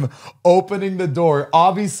him opening the door.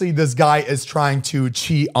 Obviously, this guy is trying to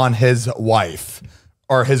cheat on his wife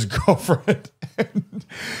or his girlfriend. And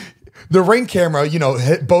the ring camera,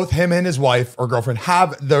 both him and his wife or girlfriend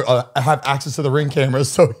have access to the ring camera,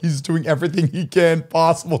 so he's doing everything he can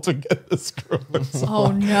possible to get this girl.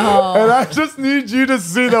 Oh no. And I just need you to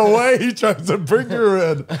see the way he tries to bring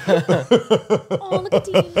her in. Oh, look at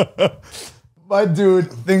Dean. My dude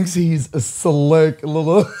thinks he's a slick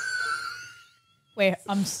little. Wait,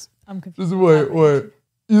 I'm confused. Just wait.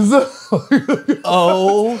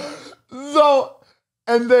 So,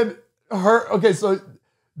 and then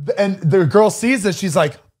and the girl sees this. She's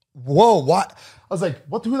like, "Whoa, what?" I was like,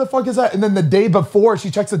 "Who the fuck is that?" And then the day before, she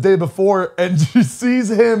checks the day before, and she sees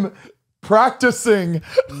him practicing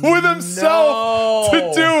with himself to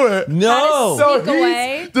do it. No. So Sneak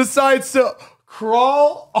away. he decides to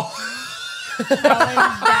crawl.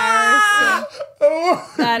 Embarrassing.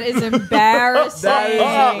 That is embarrassing.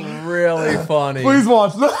 That is really funny. Please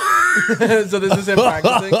watch that. So this is him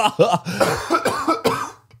practicing.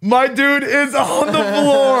 My dude is on the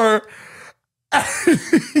floor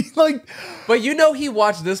Like, But you know, he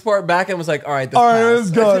watched this part back and was like, all right, this all right, passed.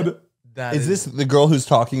 it's good. That Is this the girl who's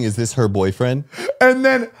talking? Is this her boyfriend? And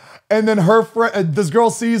then her friend, this girl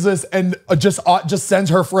sees this and just sends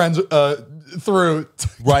her friends through.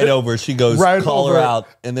 Right over. She goes, Right call over. her out.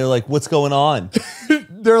 And they're like, what's going on?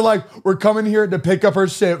 They're like, we're coming here to pick up her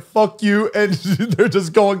shit. Fuck you. And they're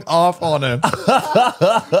just going off on him.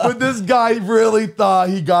 But this guy really thought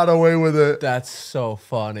he got away with it. That's so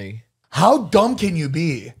funny. How dumb can you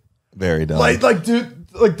be? Very dumb. Like, dude,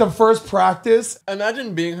 like the first practice.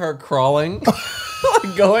 Imagine being her crawling,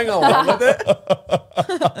 like going along with it.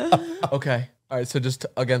 Okay. All right. So just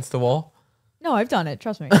against the wall. No, I've done it.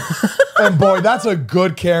 Trust me. And boy, that's a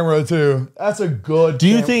good camera too. That's a good. Do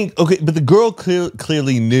you think? Okay, but the girl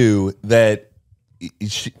clearly knew that,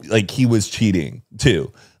 he was cheating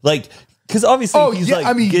too. Like, because obviously he's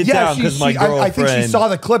like, get down because my girlfriend. I think she saw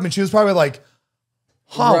the clip and she was probably like,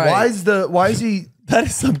 "Huh? Right. Why is he?" That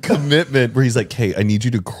is some commitment where he's like, hey, I need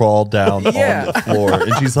you to crawl down on the floor.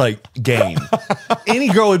 And she's like, game. Any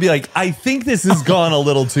girl would be like, I think this has gone a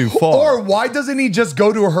little too far. Or why doesn't he just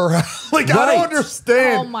go to her house? Like, I Right. don't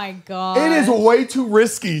understand. Oh my God. It is way too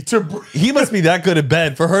risky to. He must be that good at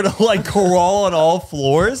bed for her to like crawl on all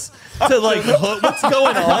floors to like, what's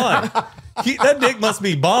going on? That dick must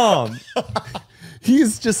be bomb.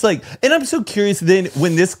 He's just like, and I'm so curious then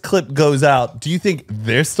when this clip goes out, do you think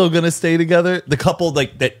they're still going to stay together? The couple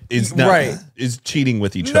like that is not is cheating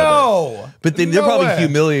with each other. But then they're probably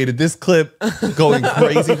humiliated. This clip going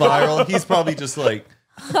crazy viral. He's probably just like,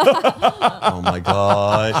 oh my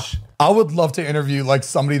gosh. I would love to interview like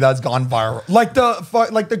somebody that's gone viral. Like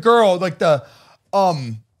the girl, like the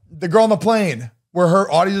girl on the plane where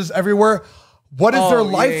her audience is everywhere. What is their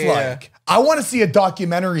life like? I want to see a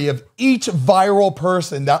documentary of each viral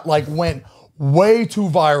person that like went way too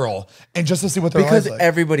viral and just to see what their Because life like.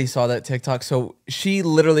 everybody saw that TikTok, so she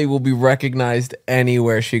literally will be recognized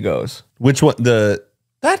anywhere she goes. Which one? That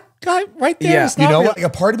guy right there. Yeah. is You not know real- what? Like, a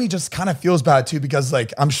part of me just kind of feels bad too because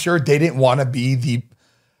like I'm sure they didn't want to be the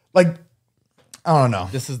like I don't know.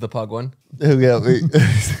 This is the pug one. Oh, yeah.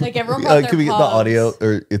 Like everyone brought their Can we get the pugs. audio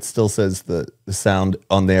or it still says the sound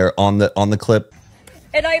on there on the clip?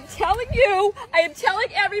 And I am telling you, I am telling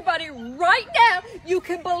everybody right now, you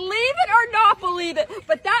can believe it or not believe it,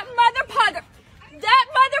 but that mother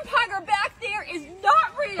pugger back there is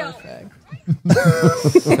not real.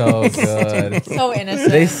 So good. So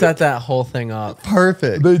innocent. They set that whole thing up.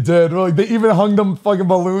 Perfect. They did. Like, they even hung them fucking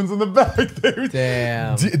balloons in the back.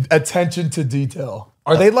 Damn. Attention to detail.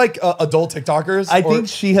 Are they like adult TikTokers? I think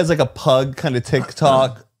she has like a pug kind of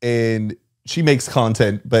TikTok and she makes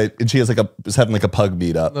content, and she has like is having like a pug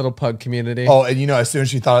meetup. Little pug community. Oh, and you know, as soon as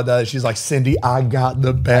she thought of that, she's like, Cindy, I got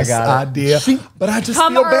the best idea. But I just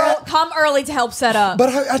feel bad. Come early to help set up. But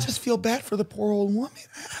I just feel bad for the poor old woman.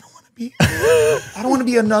 I don't want to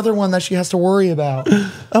be another one that she has to worry about.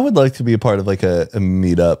 I would like to be a part of like a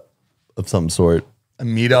meetup of some sort. A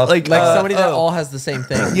meetup? Like somebody that all has the same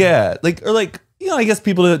thing. Yeah. I guess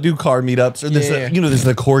people that do car meetups or there's there's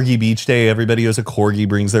the Corgi Beach Day. Everybody who's a Corgi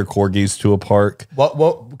brings their Corgis to a park.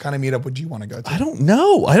 What kind of meetup would you want to go to? I don't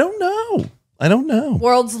know.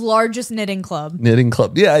 World's largest knitting club. Knitting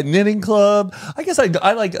club. Yeah, knitting club. I guess I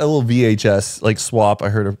like a little VHS like swap. I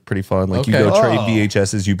heard are pretty fun. Like you go trade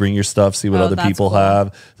VHSs, you bring your stuff, see what other people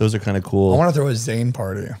have. Those are kind of cool. I want to throw a Zane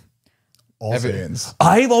party. All Zanes.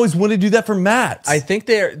 I've always wanted to do that for Matt. I think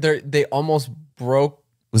they almost broke.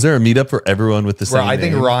 Was there a meetup for everyone with the same I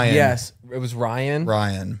think name? Ryan. Yes, it was Ryan.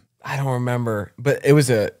 I don't remember, but it was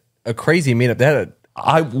a crazy meetup. They had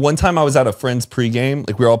one time I was at a friend's pregame,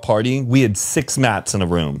 like we were all partying. We had 6 mats in a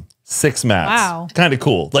room. 6 mats. Wow. Kind of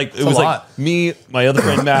cool. Like it was like me, my other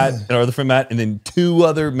friend Matt, and our other friend Matt, and then 2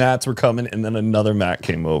 other mats were coming, and then another mat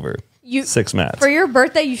came over. 6 mats. For your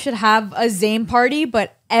birthday, you should have a Zane party,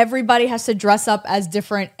 but everybody has to dress up as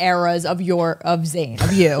different eras of Zane,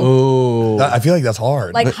 of you. Ooh. I feel like that's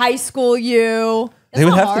hard. Like high school you. They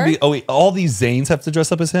would have to be. Oh wait, all these Zanes have to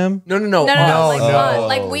dress up as him. No.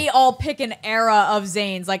 Like we all pick an era of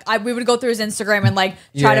Zane's. Like we would go through his Instagram and like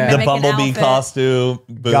try to mimic the Bumblebee an outfit. costume.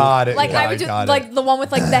 Got it. Like I would do like the one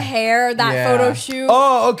with like the hair, that photo shoot.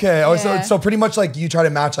 Oh, okay. Oh, Yeah. so pretty much like you try to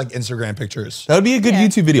match like Instagram pictures. That would be a good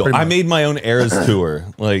YouTube video. Pretty I much. made my own Eras tour.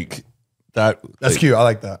 Like that. That's cute. I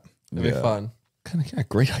like that. It'd be fun. Kind of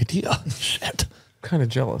great idea. Shit. Kind of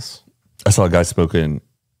jealous. I saw a guy smoking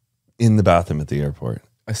in the bathroom at the airport.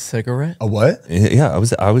 A cigarette? A what? Yeah,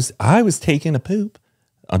 I was taking a poop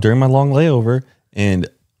during my long layover, and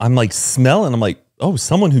I'm like smelling. I'm like, oh,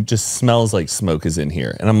 someone who just smells like smoke is in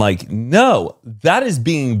here, and I'm like, no, that is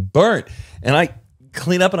being burnt. And I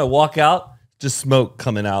clean up and I walk out. just smoke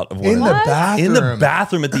coming out of one In of the them. bathroom. In the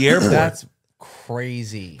bathroom at the airport. That's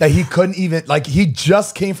crazy. That he couldn't even, like, he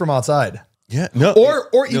just came from outside. Yeah, no,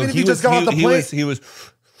 Or even if he just got off the plane. he was,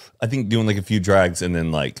 I think, doing like a few drags and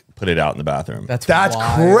then like put it out in the bathroom. That's That's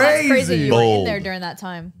wild. crazy. That's crazy. You were in Bold. there during that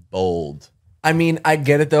time. Bold. I mean, I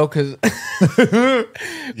get it though, because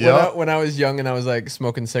when I was young and I was like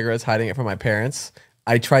smoking cigarettes, hiding it from my parents,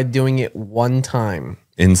 I tried doing it one time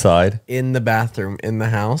Inside. in the bathroom in the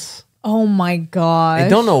house. Oh my gosh. I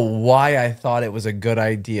don't know why I thought it was a good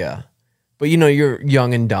idea, but you know, you're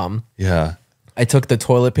young and dumb. Yeah. I took the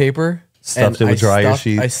toilet paper, Stuffed and it with dryer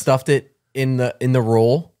sheets. I stuffed it in the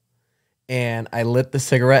roll, and I lit the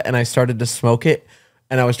cigarette and I started to smoke it.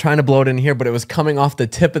 And I was trying to blow it in here, but it was coming off the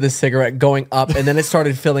tip of the cigarette, going up, and then it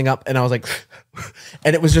started filling up, and I was like,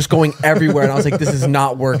 and it was just going everywhere, and I was like, this is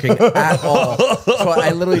not working at all. So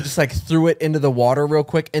I literally just like threw it into the water real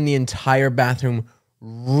quick, and the entire bathroom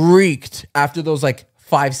reeked after those like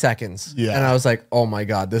 5 seconds. Yeah. And I was like, oh my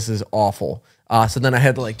God, this is awful. So then I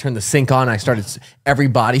had to like turn the sink on. I started every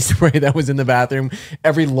body spray that was in the bathroom,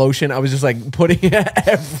 every lotion. I was just like putting it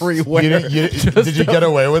everywhere. Did you get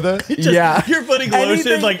away with it? Yeah. You're putting lotion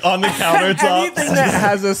Anything- like on the countertop. Anything that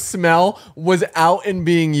has a smell was out and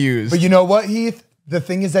being used. But you know what, Heath? The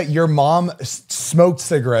thing is that your mom smoked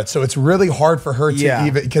cigarettes, so it's really hard for her to Yeah.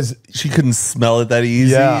 even, because She couldn't smell it that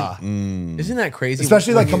easy. Yeah. Isn't that crazy?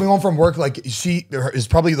 especially When like coming home from work, like is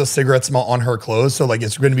probably the cigarette smell on her clothes, so like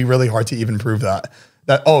it's going to be really hard to even prove that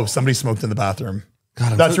somebody smoked in the bathroom.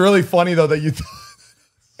 God, That's really funny though that you.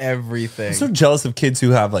 everything. I'm so jealous of kids who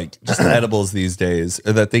have like just edibles these days,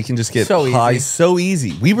 or that they can just get So high easy. so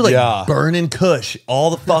easy. We were like Yeah. burning Kush all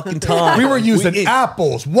the fucking time. We were using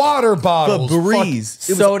apples, water bottles, Febreze.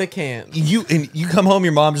 Soda can. You come home,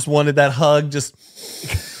 your mom just wanted that hug. Just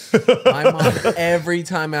My mom, every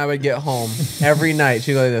time I would get home, every night,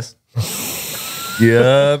 she'd go like this.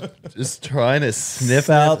 just trying to sniff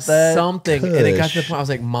out that something. And it got to the point I was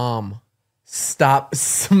like, Mom, stop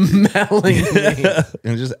smelling me.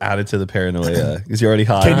 and just add it to the paranoia because you're already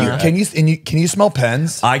high. Can you smell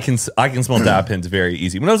pens? I can smell dab pins very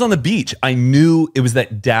easy. When I was on the beach, I knew it was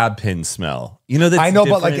that dab pin smell. You know that I know,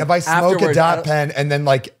 but like if I smoke Afterwards, a I dab don't- pen and then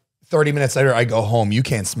like 30 minutes later I go home, you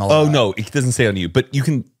can't smell it. Oh no, it doesn't say on you, but you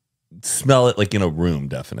can smell it like in a room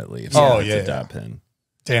definitely. If Oh, it's yeah, a dab pin.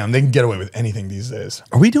 Damn, they can get away with anything these days.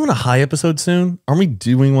 Are we doing a high episode soon? Aren't we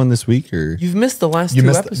doing one this week or? You've missed the last You two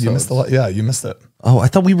missed episodes. you missed a lot. Yeah, you missed it. Oh, I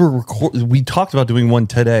thought we were we talked about doing one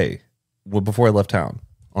today, before I left town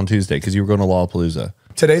on Tuesday because you were going to Lollapalooza.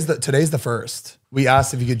 Today's the first. We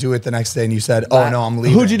asked if you could do it the next day and you said, "Oh no, I'm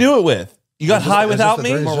leaving." Who'd you do it with? You got high without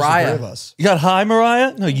me, Mariah. You got high,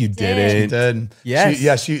 Mariah? No, you She didn't. did.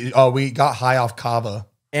 Yes. We got high off kava.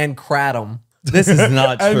 And Kratom. This is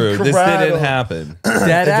not And true. This Corrado. didn't happen.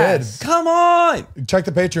 Dead did. ass. Come on. Check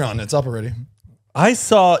the Patreon. It's up already. I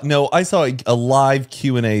saw a live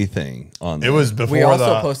Q&A thing on there. It was before We also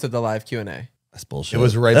the. posted the live Q&A. That's bullshit. It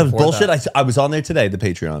was right That was before bullshit. that. I was on there today, the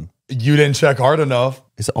Patreon. You didn't check hard enough.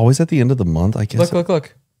 Is it always at the end of the month? I guess.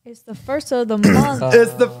 Look. It's the first of the month.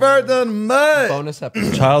 It's the first of the month. Bonus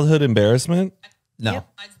episode. Childhood embarrassment. No.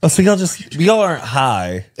 Oh, so y'all aren't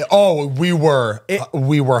high. Oh, we were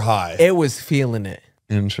high. It was feeling it.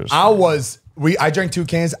 Interesting. I drank 2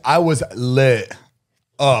 cans. I was lit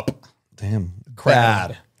up. Damn.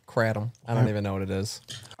 Bad. Kratom. I don't even know what it is.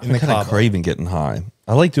 I'm kind of craving getting high.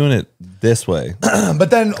 I like doing it this way. But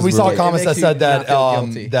then we saw It comments that makes you said that not feel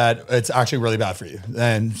guilty. that it's actually really bad for you.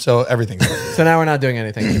 And so everything's So now we're not doing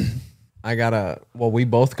anything. We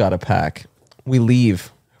both got a pack. We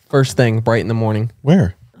leave first thing, bright in the morning.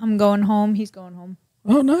 Where? I'm going home. He's going home.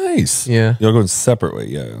 Oh, nice. Yeah. Y'all going separate way.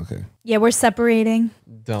 Yeah. Okay. Yeah, we're separating.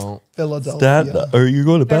 Don't. Philadelphia. Or you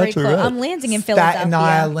going to Very close. Bachelorette? I'm landing in Staten Philadelphia.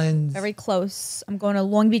 Island. Very close. I'm going to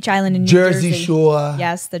Long Beach Island in New Jersey Jersey. Shore.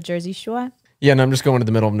 Yes, the Jersey Shore. Yeah, and I'm just going to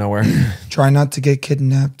the middle of nowhere. Try not to get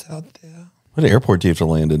kidnapped out there. What airport do you have to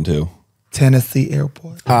land into? Tennessee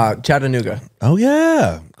Airport. Chattanooga. Oh,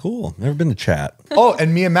 yeah. Cool. Never been to chat. Oh,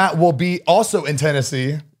 and me and Matt will be also in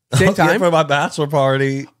Tennessee. Same Yeah, time? for my bachelor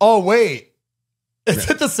party. Oh, wait. Is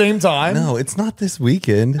it the same time? No, it's not this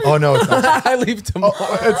weekend. Oh, no, it's not. I leave tomorrow.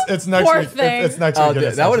 It's next Poor week. thing. It's next Oh, weekend. dude,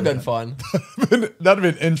 It's that would have next been fun. weekend. That'd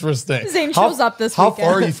have been interesting. Zane shows up this how weekend.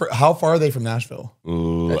 Far are you how far are they from Nashville?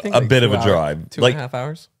 Ooh, I think a like bit 2 of a hours. drive. 2.5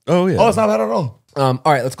 hours. Oh, yeah. Oh, it's not bad at all. All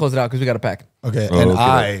right, let's close it out because we got a pack. Okay, Oh, and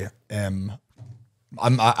okay.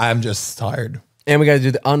 I'm just tired. And we got to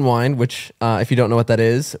do the unwind, which if you don't know what that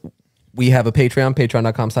is, we have a Patreon,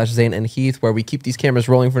 patreon.com/Zane and Heath, where we keep these cameras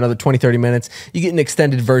rolling for another 20, 30 minutes. You get an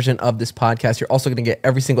extended version of this podcast. You're also going to get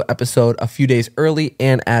every single episode a few days early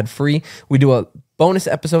and ad-free. We do a bonus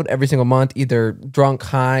episode every single month, either drunk,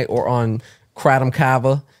 high, or on Kratom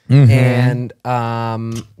Kava. And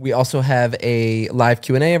we also have a live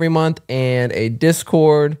Q&A every month and a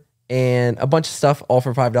Discord and a bunch of stuff, all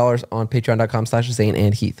for $5 on patreon.com/Zane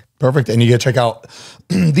and Heath. Perfect. And you get to check out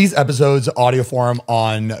these episodes, audio form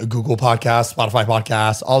on Google Podcasts, Spotify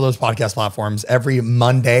Podcasts, all those podcast platforms every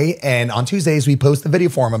Monday. And on Tuesdays, we post the video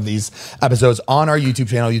form of these episodes on our YouTube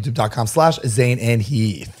channel, youtube.com/Zane and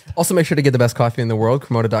Heath. Also, make sure to get the best coffee in the world,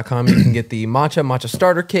 Cremota.com. You can get the matcha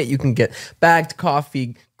starter kit. You can get bagged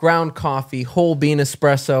coffee, ground coffee, whole bean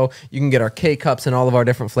espresso. You can get our K-Cups and all of our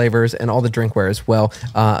different flavors and all the drinkware as well.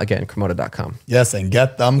 Again, Cremota.com. Yes, and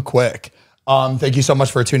get them quick. Thank you so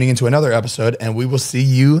much for tuning into another episode, and we will see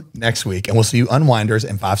you next week. And we'll see you unwinders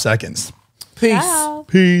in 5 seconds. Peace. Ciao.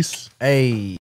 Peace. Hey.